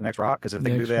the next rock? Because if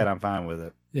they do that, I'm fine with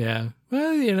it. Yeah.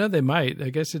 Well, they might. I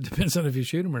guess it depends on if you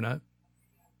shoot them or not.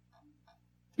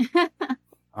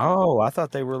 Oh, I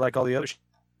thought they were like all the other shit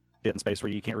in space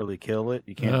where you can't really kill it.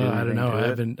 You can't do anything. I don't know.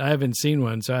 I haven't seen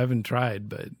one, so I haven't tried,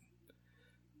 but.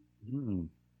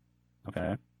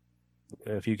 Okay.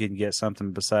 If you can get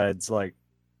something besides like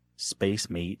space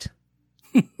meat,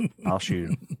 I'll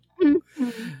shoot 'em.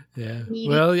 Yeah.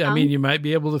 Well, I mean, you might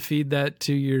be able to feed that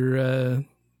to your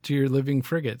living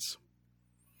frigates.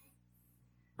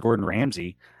 Gordon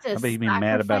Ramsay. I bet he'd be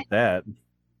mad about that.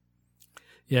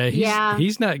 Yeah,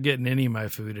 he's not getting any of my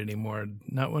food anymore.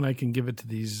 Not when I can give it to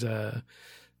these,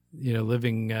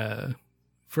 living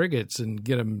frigates and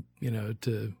get them,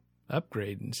 to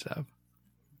upgrade and stuff.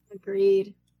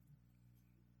 Agreed.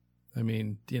 I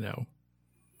mean,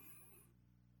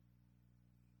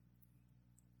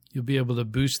 you'll be able to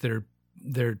boost their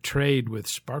their trade with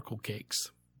sparkle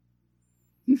cakes.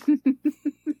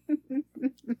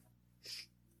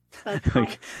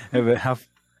 Like,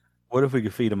 what if we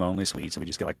could feed them only sweets and we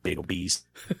just get like big old bees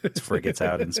before it gets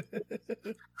out?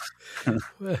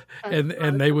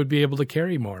 And they would be able to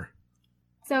carry more.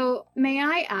 So may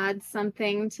I add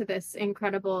something to this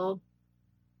incredible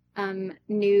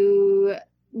new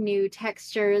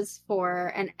textures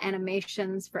and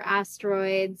animations for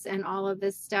asteroids and all of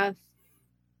this stuff?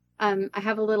 I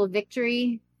have a little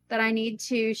victory that I need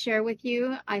to share with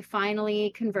you. I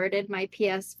finally converted my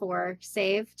PS4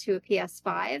 save to a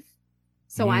PS5.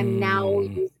 So I'm now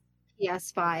using the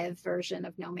PS5 version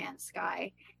of No Man's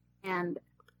Sky. And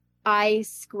I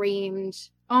screamed,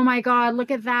 "Oh my God,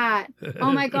 look at that.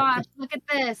 Oh my gosh, look at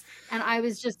this." And I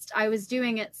was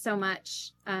doing it so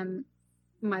much.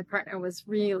 My partner was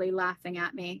really laughing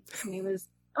at me. And he was,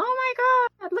 "Oh my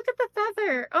God, look at the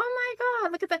feather. Oh my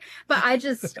God, look at that." But I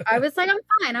was like,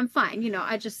 I'm fine. You know,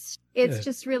 it's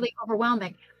just really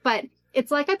overwhelming. But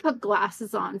it's like I put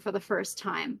glasses on for the first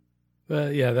time.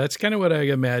 Yeah, that's kind of what I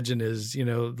imagine is, you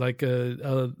know, like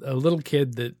a little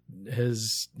kid that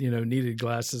has, you know, needed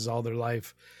glasses all their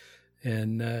life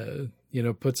and, you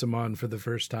know, puts them on for the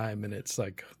first time. And it's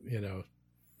like, you know,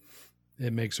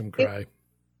 it makes them cry.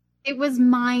 It was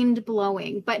mind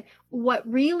blowing. But what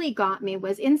really got me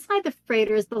was inside the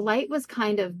freighters, the light was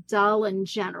kind of dull and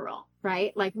general,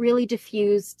 right? Like really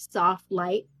diffused, soft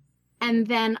light. And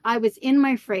then I was in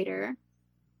my freighter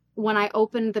when I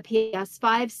opened the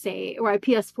PS5 save or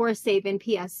PS4 save in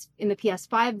the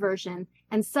PS5 version,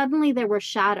 and suddenly there were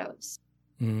shadows.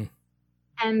 And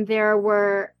there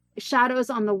were shadows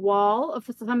on the wall of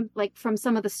from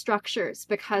some of the structures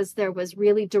because there was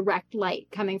really direct light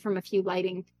coming from a few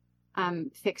lighting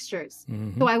fixtures.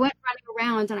 So I went running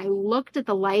around and I looked at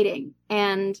the lighting,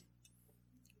 and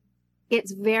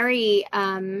it's very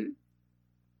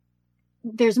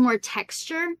there's more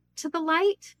texture to the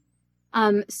light.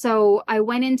 So I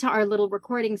went into our little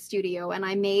recording studio and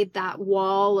I made that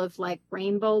wall of like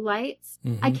rainbow lights.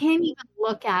 I can't even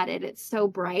look at it. It's so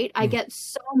bright. I get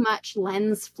so much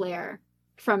lens flare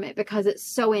from it because it's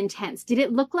so intense. Did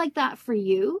it look like that for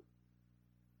you?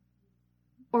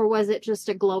 Or was it just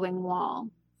a glowing wall?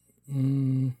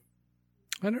 I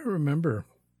don't remember.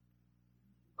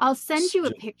 I'll send you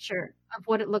a picture of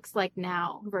what it looks like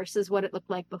now versus what it looked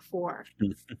like before.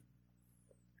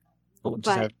 We'll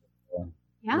just have to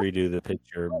redo the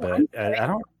picture, but I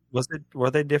don't.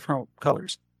 Were they different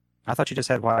colors? I thought you just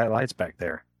had white lights back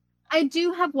there. I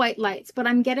do have white lights, but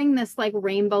I'm getting this like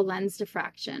rainbow lens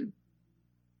diffraction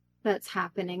that's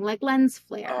happening, like lens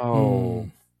flare. Oh,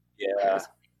 yeah.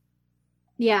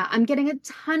 Yeah, I'm getting a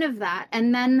ton of that.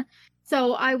 And then,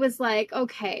 so I was like,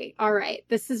 okay, all right,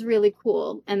 this is really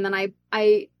cool. And then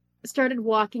I started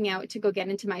walking out to go get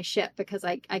into my ship because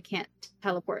I can't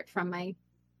teleport from my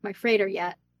freighter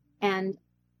yet. And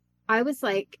I was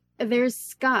like, there's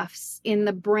scuffs in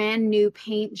the brand new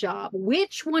paint job.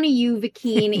 Which one of you,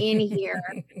 Vakeen, in here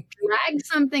dragged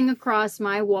something across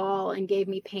my wall and gave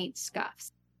me paint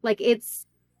scuffs? Like it's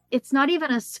not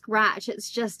even a scratch. It's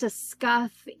just a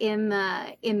scuff in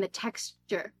the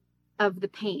texture of the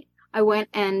paint. I went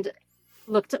and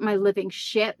looked at my living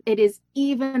ship. It is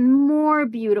even more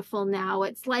beautiful now.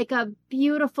 It's like a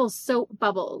beautiful soap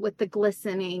bubble with the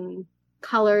glistening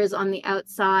colors on the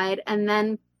outside. And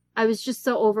then I was just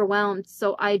so overwhelmed.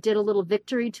 So I did a little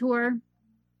victory tour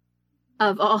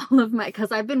of all of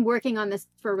because I've been working on this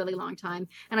for a really long time.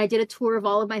 And I did a tour of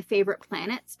all of my favorite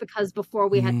planets because before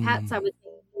we had pets, I was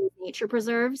in nature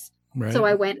preserves. Right. So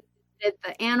I went at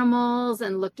the animals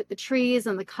and looked at the trees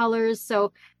and the colors.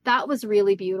 So that was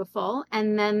really beautiful.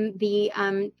 And then the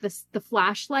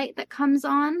flashlight that comes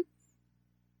on,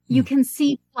 you can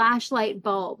see flashlight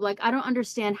bulb. Like, I don't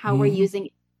understand how we're using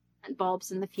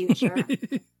bulbs in the future,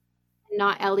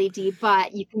 not LED,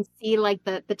 but you can see like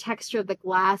the texture of the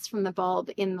glass from the bulb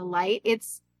in the light.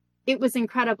 It was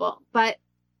incredible. But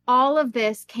all of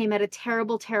this came at a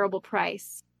terrible, terrible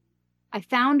price. I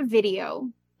found a video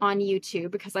on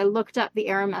YouTube because I looked up the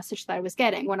error message that I was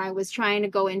getting when I was trying to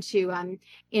go into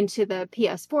the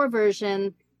PS4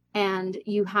 version, and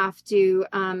you have to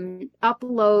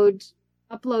upload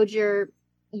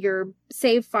your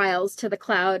save files to the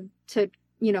cloud to,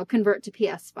 convert to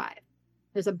PS5.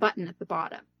 There's a button at the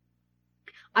bottom.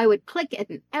 I would click it,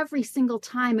 and every single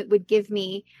time it would give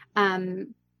me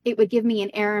an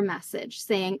error message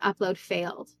saying upload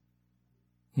failed.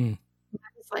 I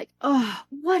was like, oh,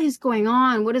 what is going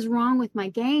on? What is wrong with my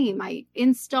game? I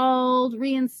installed,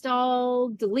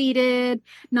 reinstalled, deleted,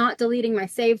 not deleting my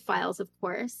save files, of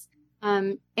course.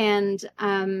 So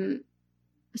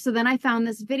then I found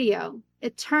this video,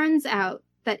 it turns out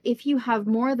that if you have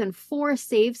more than 4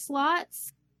 save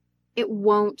slots, it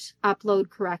won't upload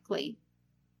correctly.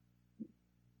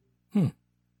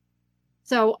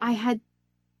 So I had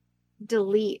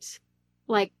delete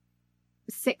like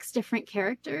 6 different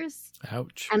characters.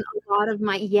 Ouch. And a lot of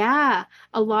my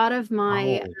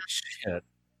Holy shit.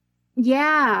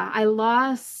 I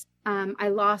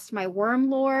lost my Worm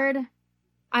Lord.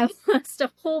 I lost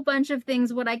a whole bunch of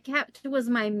things. What I kept was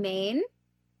my main,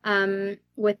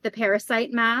 with the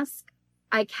Parasite Mask.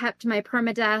 I kept my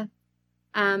permadeath.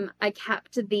 I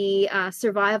kept the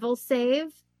survival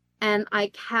save, and I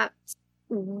kept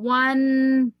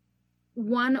one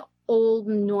old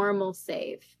normal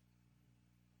save.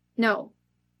 No.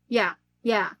 Yeah.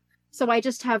 So I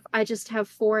just have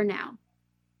 4 now.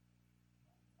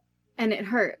 And it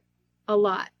hurt a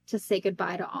lot to say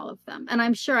goodbye to all of them. And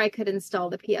I'm sure I could install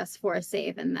the PS4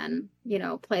 save and then,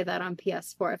 play that on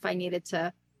PS4 if I needed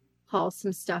to haul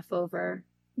some stuff over.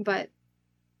 But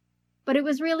it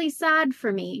was really sad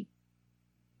for me.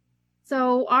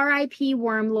 So RIP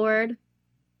Wormlord.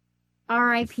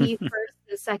 RIP first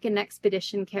and second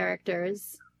expedition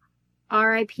characters.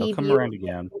 RIP They'll come around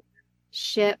again.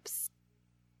 Ships.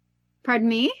 Pardon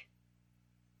me?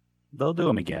 They'll do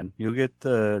them again. You'll get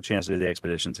the chance to do the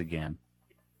expeditions again.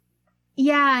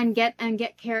 Yeah, and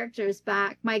get characters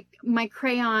back. My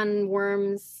crayon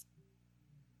worms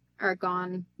are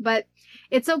gone, but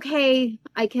it's okay.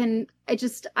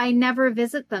 I never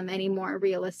visit them anymore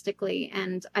realistically.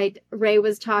 And Ray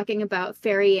was talking about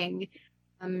ferrying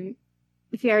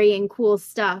cool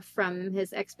stuff from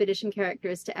his expedition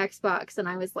characters to Xbox, and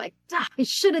I was like, I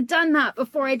should have done that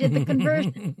before I did the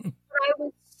conversion. But I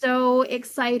was so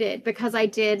excited because I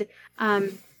did.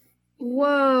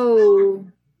 Whoa!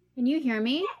 Can you hear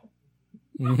me?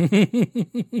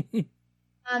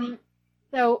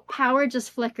 So power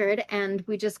just flickered, and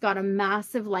we just got a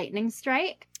massive lightning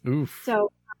strike. Oof.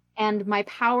 So, and my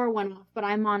power went off, but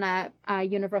I'm on a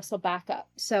universal backup.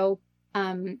 So,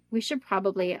 we should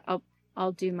probably.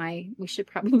 We should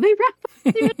probably wrap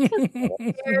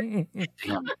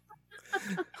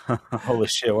up. Holy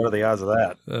shit, what are the odds of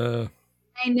that?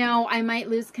 I know, I might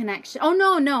lose connection. Oh,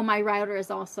 no, my router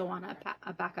is also on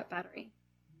a backup battery.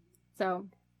 So,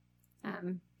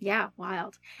 yeah,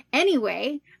 wild.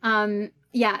 Anyway, so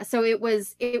it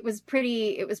was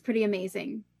pretty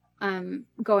amazing,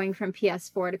 going from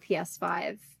PS4 to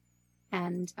PS5.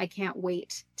 And I can't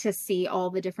wait to see all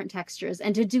the different textures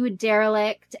and to do a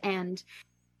derelict, and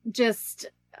just,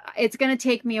 it's going to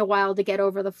take me a while to get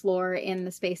over the floor in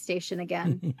the space station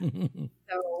again.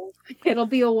 So it'll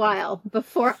be a while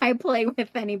before I play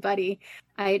with anybody.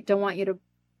 I don't want you to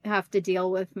have to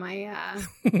deal with my,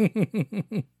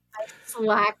 my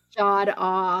slack-jawed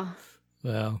awe.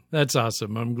 Well, that's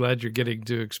awesome. I'm glad you're getting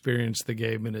to experience the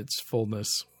game in its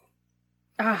fullness.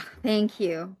 Thank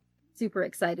you. Super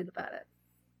excited about it.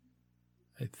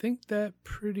 I think that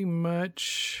pretty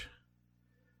much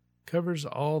covers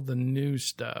all the new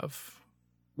stuff.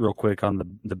 Real quick on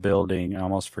the building, I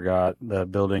almost forgot the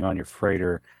building on your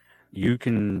freighter. You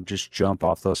can just jump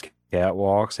off those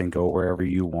catwalks and go wherever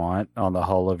you want on the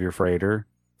hull of your freighter,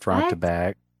 front to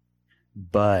back.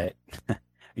 But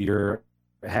your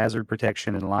hazard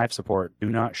protection and life support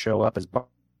do not show up as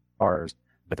bars,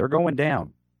 but they're going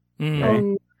down.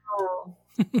 Okay?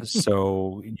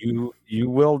 So you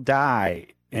will die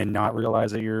and not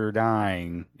realize that you're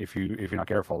dying if you're not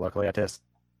careful. Luckily, I tested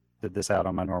this out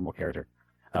on my normal character,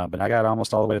 but I got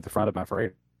almost all the way to the front of my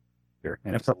freighter,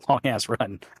 and it was a long ass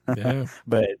run. Yeah.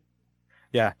 But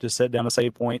yeah, just set down a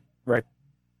save point right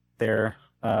there.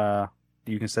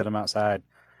 You can set them outside,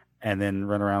 and then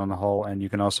run around the hull, and you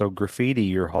can also graffiti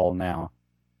your hull now.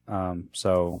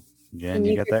 So Jen,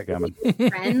 you got that coming.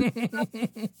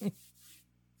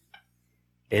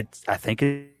 I think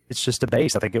it's just a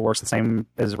base. I think it works the same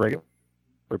as a regular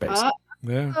base.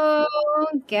 Yeah. Oh,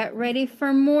 get ready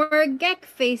for more Gek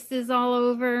faces all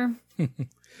over.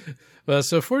 Well,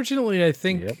 so fortunately, I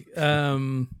think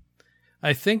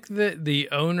I think that the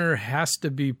owner has to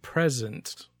be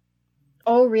present.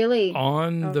 Oh, really?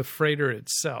 On the freighter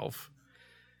itself.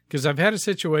 Because I've had a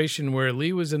situation where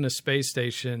Lee was in a space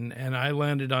station and I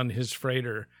landed on his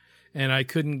freighter and I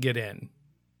couldn't get in.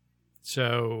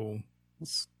 So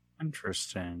that's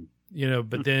interesting.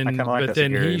 But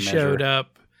then he showed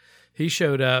up. He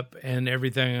showed up and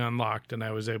everything unlocked and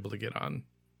I was able to get on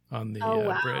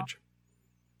the bridge.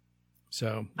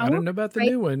 So I don't know about the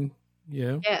new one.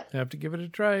 Have to give it a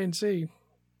try and see.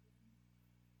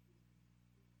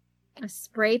 A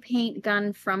spray paint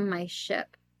gun from my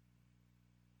ship.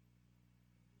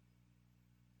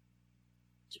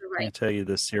 You're Can I right. tell you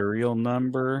the serial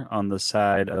number on the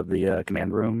side of the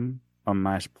command room on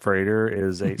my freighter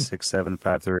is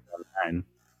 8675309.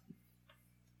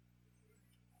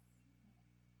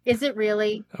 Is it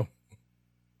really?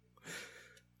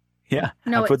 Yeah,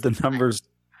 No, I put it's the not. numbers.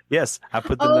 Yes, I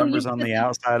put the Oh, numbers you on put the them.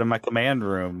 outside of my command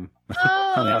room.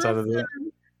 Oh, On the outside of the,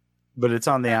 awesome. but it's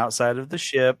on the outside of the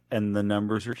ship, and the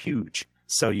numbers are huge,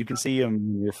 so you can see them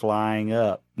when you're flying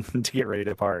up to get ready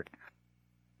to park.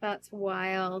 That's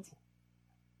wild.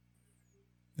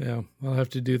 Yeah, I'll have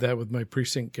to do that with my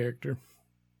precinct character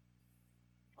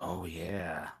Oh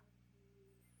yeah,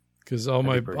 because all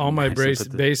That'd be my pretty all my nice to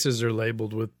put the- bases are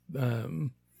labeled with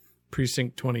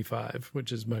precinct 25,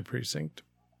 which is my precinct.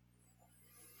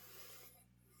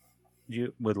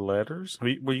 you with letters.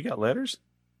 Well, you got letters.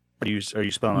 Are you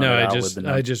spelling No, it I out just with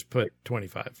the I just put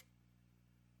 25.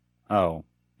 Oh,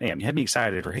 damn! You had me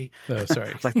excited, Ray. Oh,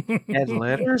 sorry. It's like, add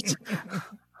letters.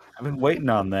 I've been waiting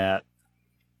on that.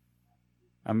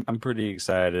 I'm pretty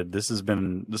excited. This is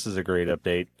a great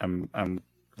update.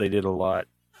 They did a lot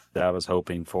that I was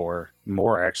hoping for.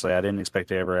 More actually. I didn't expect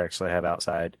to ever actually have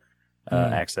outside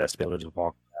access to be able to just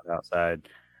walk outside.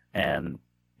 And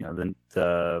then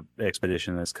the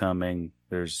expedition that's coming.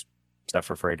 There's stuff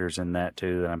for freighters in that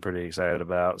too that I'm pretty excited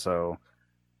about. So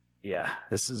yeah,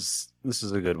 this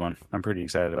is a good one. I'm pretty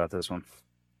excited about this one.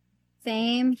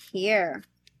 Same here.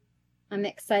 I'm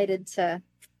excited to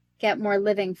get more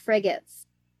living frigates.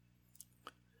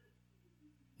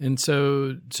 And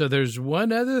so there's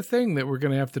one other thing that we're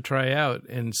going to have to try out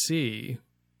and see,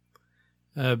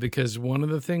 because one of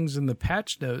the things in the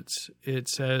patch notes, it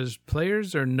says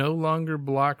players are no longer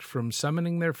blocked from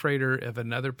summoning their freighter if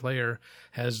another player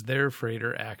has their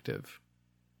freighter active.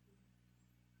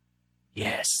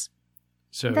 Yes.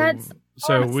 So That's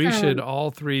we should awesome.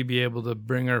 all three be able to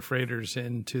bring our freighters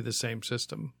into the same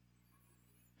system.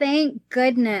 Thank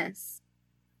goodness.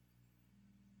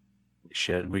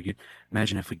 Shit, we could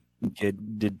imagine if we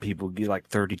did people get like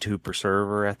 32 per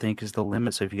server, I think is the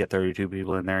limit. So if you got 32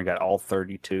 people in there and got all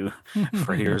 32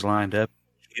 freighters lined up,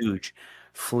 huge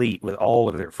fleet with all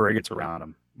of their frigates around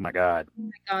them. My God. Oh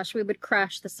my gosh, we would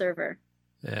crash the server.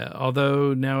 Yeah,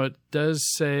 although now it does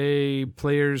say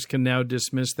players can now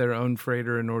dismiss their own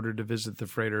freighter in order to visit the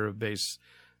freighter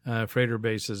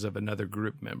bases of another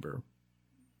group member.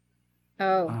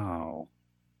 Oh, Oh.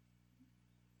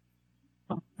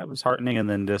 Well, that was heartening and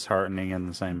then disheartening in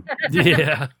the same.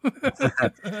 Yeah,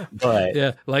 But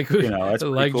yeah, like it's pretty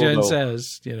like cool, Jen though.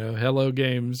 says, hello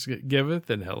games giveth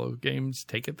and hello games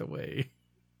taketh away.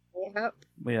 yep.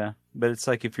 Yeah, but it's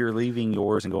like if you're leaving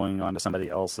yours and going on to somebody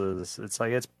else's,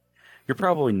 you're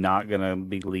probably not gonna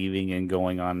be leaving and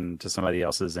going on to somebody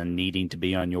else's and needing to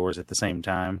be on yours at the same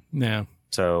time. Yeah,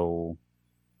 So,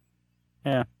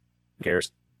 yeah, who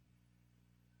cares?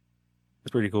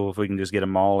 It's pretty cool if we can just get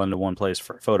them all into one place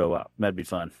for a photo op. That'd be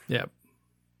fun. yeah.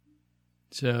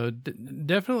 So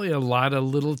definitely a lot of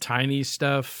little tiny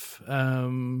stuff.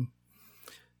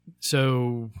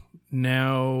 So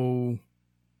now,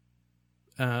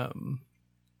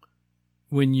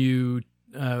 when you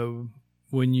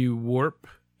warp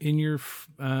in your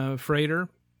freighter,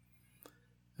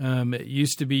 it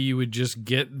used to be you would just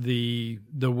get the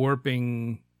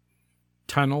warping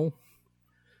tunnel,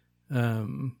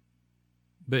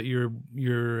 but your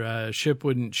ship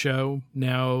wouldn't show.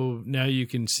 Now you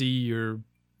can see your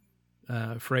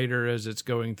freighter as it's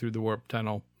going through the warp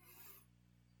tunnel.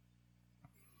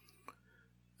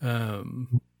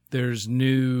 There's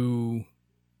new.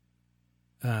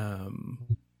 I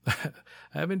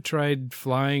haven't tried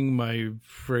flying my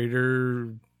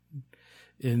freighter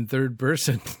in third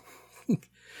person,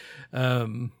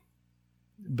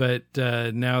 but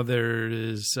now there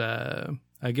is.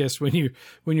 I guess when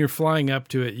you're flying up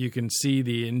to it, you can see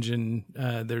the engine.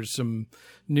 There's some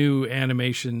new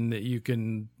animation that you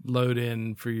can load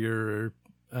in for your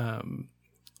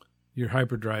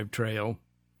hyperdrive trail.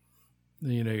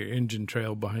 Your engine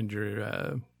trail behind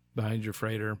your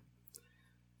freighter.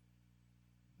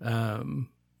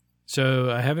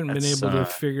 So I haven't been able to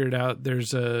figure it out.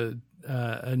 There's a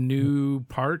new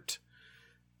part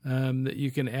that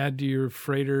you can add to your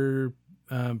freighter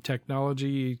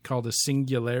technology called a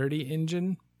singularity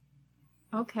engine.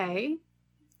 Okay.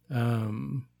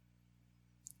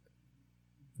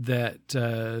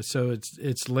 So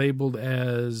it's labeled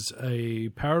as a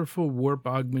powerful warp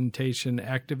augmentation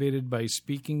activated by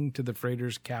speaking to the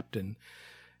freighter's captain,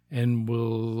 and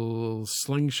will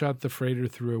slingshot the freighter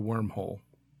through a wormhole.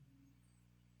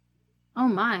 Oh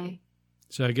my.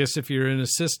 So I guess if you're in a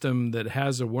system that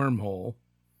has a wormhole,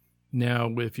 now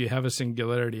if you have a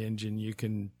singularity engine, you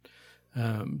can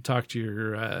talk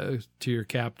to your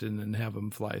captain and have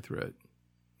him fly through it.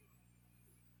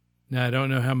 Now, I don't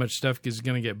know how much stuff is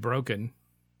going to get broken.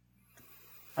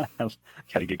 Got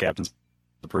to get captain's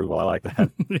approval. I like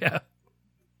that. Yeah.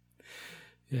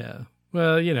 Yeah.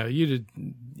 Well, you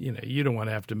don't want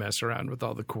to have to mess around with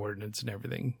all the coordinates and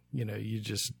everything. You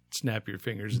just snap your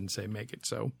fingers and say, make it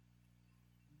so.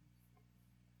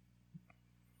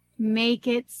 Make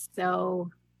it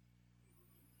so.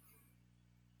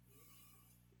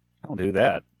 Don't do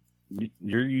that.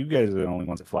 You guys are the only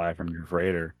ones that fly from your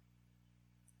freighter.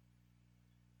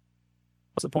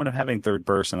 What's the point of having third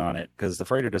person on it? Because the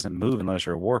freighter doesn't move unless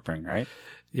you're warping, right?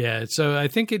 Yeah. So I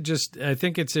think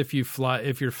it's if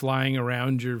you're flying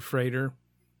around your freighter,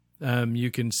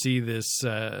 you can see this,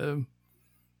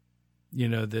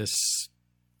 this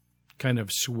kind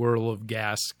of swirl of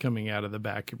gas coming out of the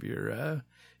back of your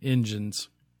engines.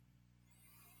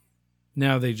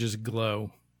 Now they just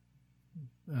glow.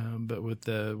 But with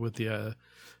the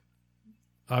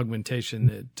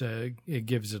augmentation, it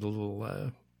gives it a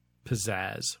little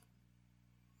pizzazz.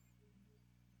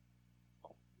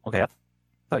 Okay, I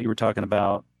thought you were talking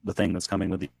about the thing that's coming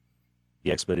with the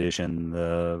expedition.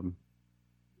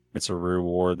 It's a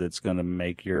reward that's going to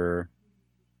make the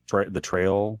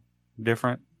trail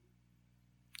different.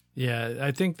 Yeah,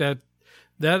 I think that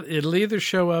it'll either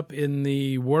show up in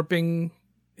the warping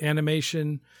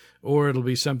animation, or it'll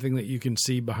be something that you can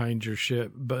see behind your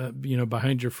ship, but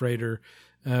behind your freighter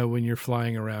when you're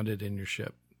flying around it in your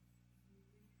ship.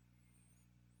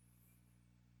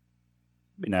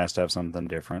 Be nice to have something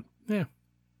different. Yeah,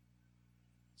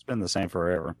 it's been the same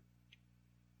forever.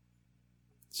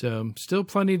 So still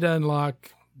plenty to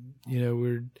unlock.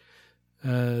 We're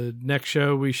next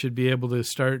show we should be able to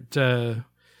start covering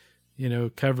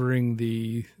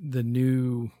the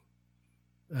new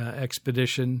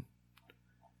expedition.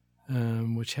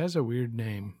 Which has a weird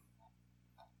name.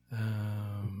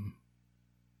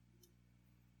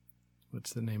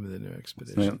 What's the name of the new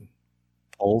expedition?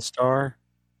 Polestar?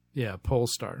 Yeah,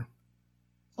 Polestar.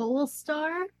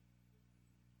 Polestar?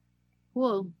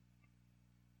 Whoa.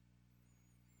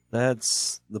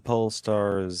 That's the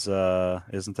Polestar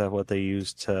isn't that what they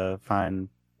use to find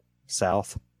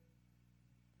south?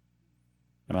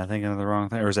 Am I thinking of the wrong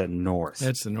thing? Or is that north?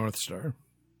 That's the North Star.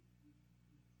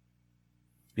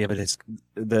 Yeah, but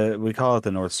we call it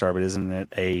the North Star, but isn't it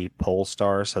a pole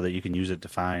star so that you can use it to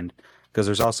find? Because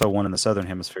there's also one in the southern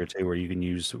hemisphere too, where you can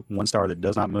use one star that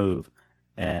does not move,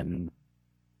 and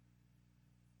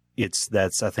I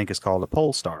think it's called a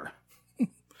pole star.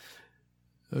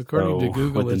 According to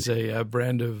Google, it's a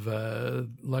brand of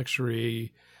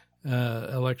luxury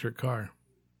electric car.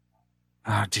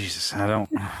 Oh Jesus, I don't.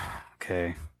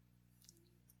 Okay.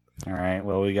 All right.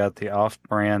 Well, we got the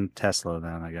off-brand Tesla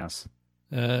then, I guess.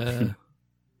 I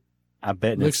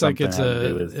bet it looks like it's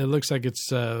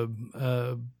a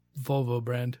Volvo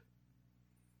brand.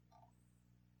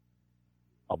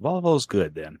 Oh, Volvo's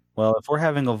good then. Well, if we're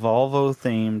having a Volvo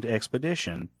themed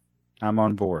expedition, I'm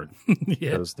on board.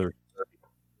 Yeah, because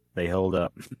they hold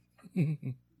up.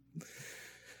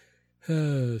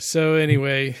 So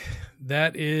anyway,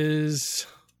 that is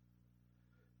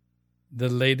the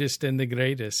latest and the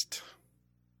greatest.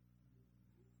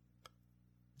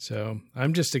 So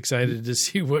I'm just excited to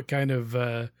see what kind of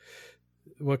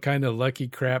lucky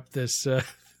crap this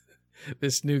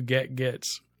new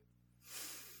gets,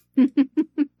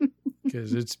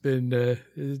 because it's been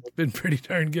pretty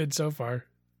darn good so far.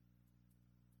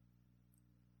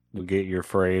 You'll get your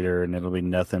freighter, and it'll be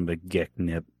nothing but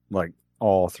Geknip, like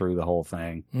all through the whole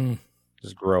thing,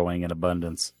 just growing in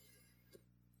abundance.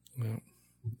 Well,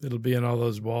 it'll be in all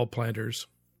those wall planters.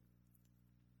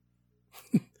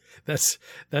 That's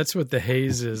what the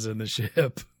haze is in the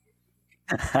ship.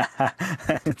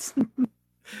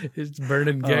 It's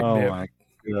burning Geknip. Oh my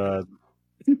god!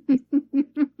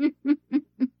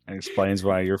 That explains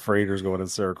why your freighter's going in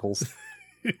circles.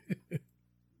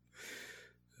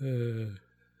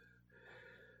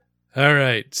 All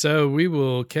right, so we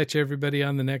will catch everybody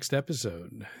on the next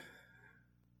episode.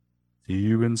 See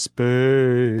you in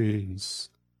space.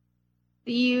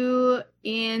 See you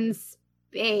in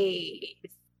space.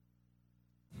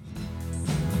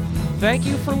 Thank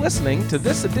you for listening to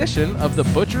this edition of the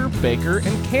Butcher, Baker,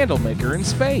 and Candlemaker in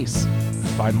Space.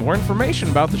 Find more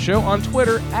information about the show on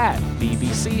Twitter at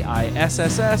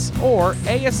BBCISSS or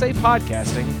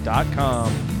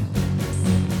ASApodcasting.com.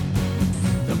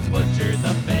 The butcher,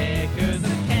 the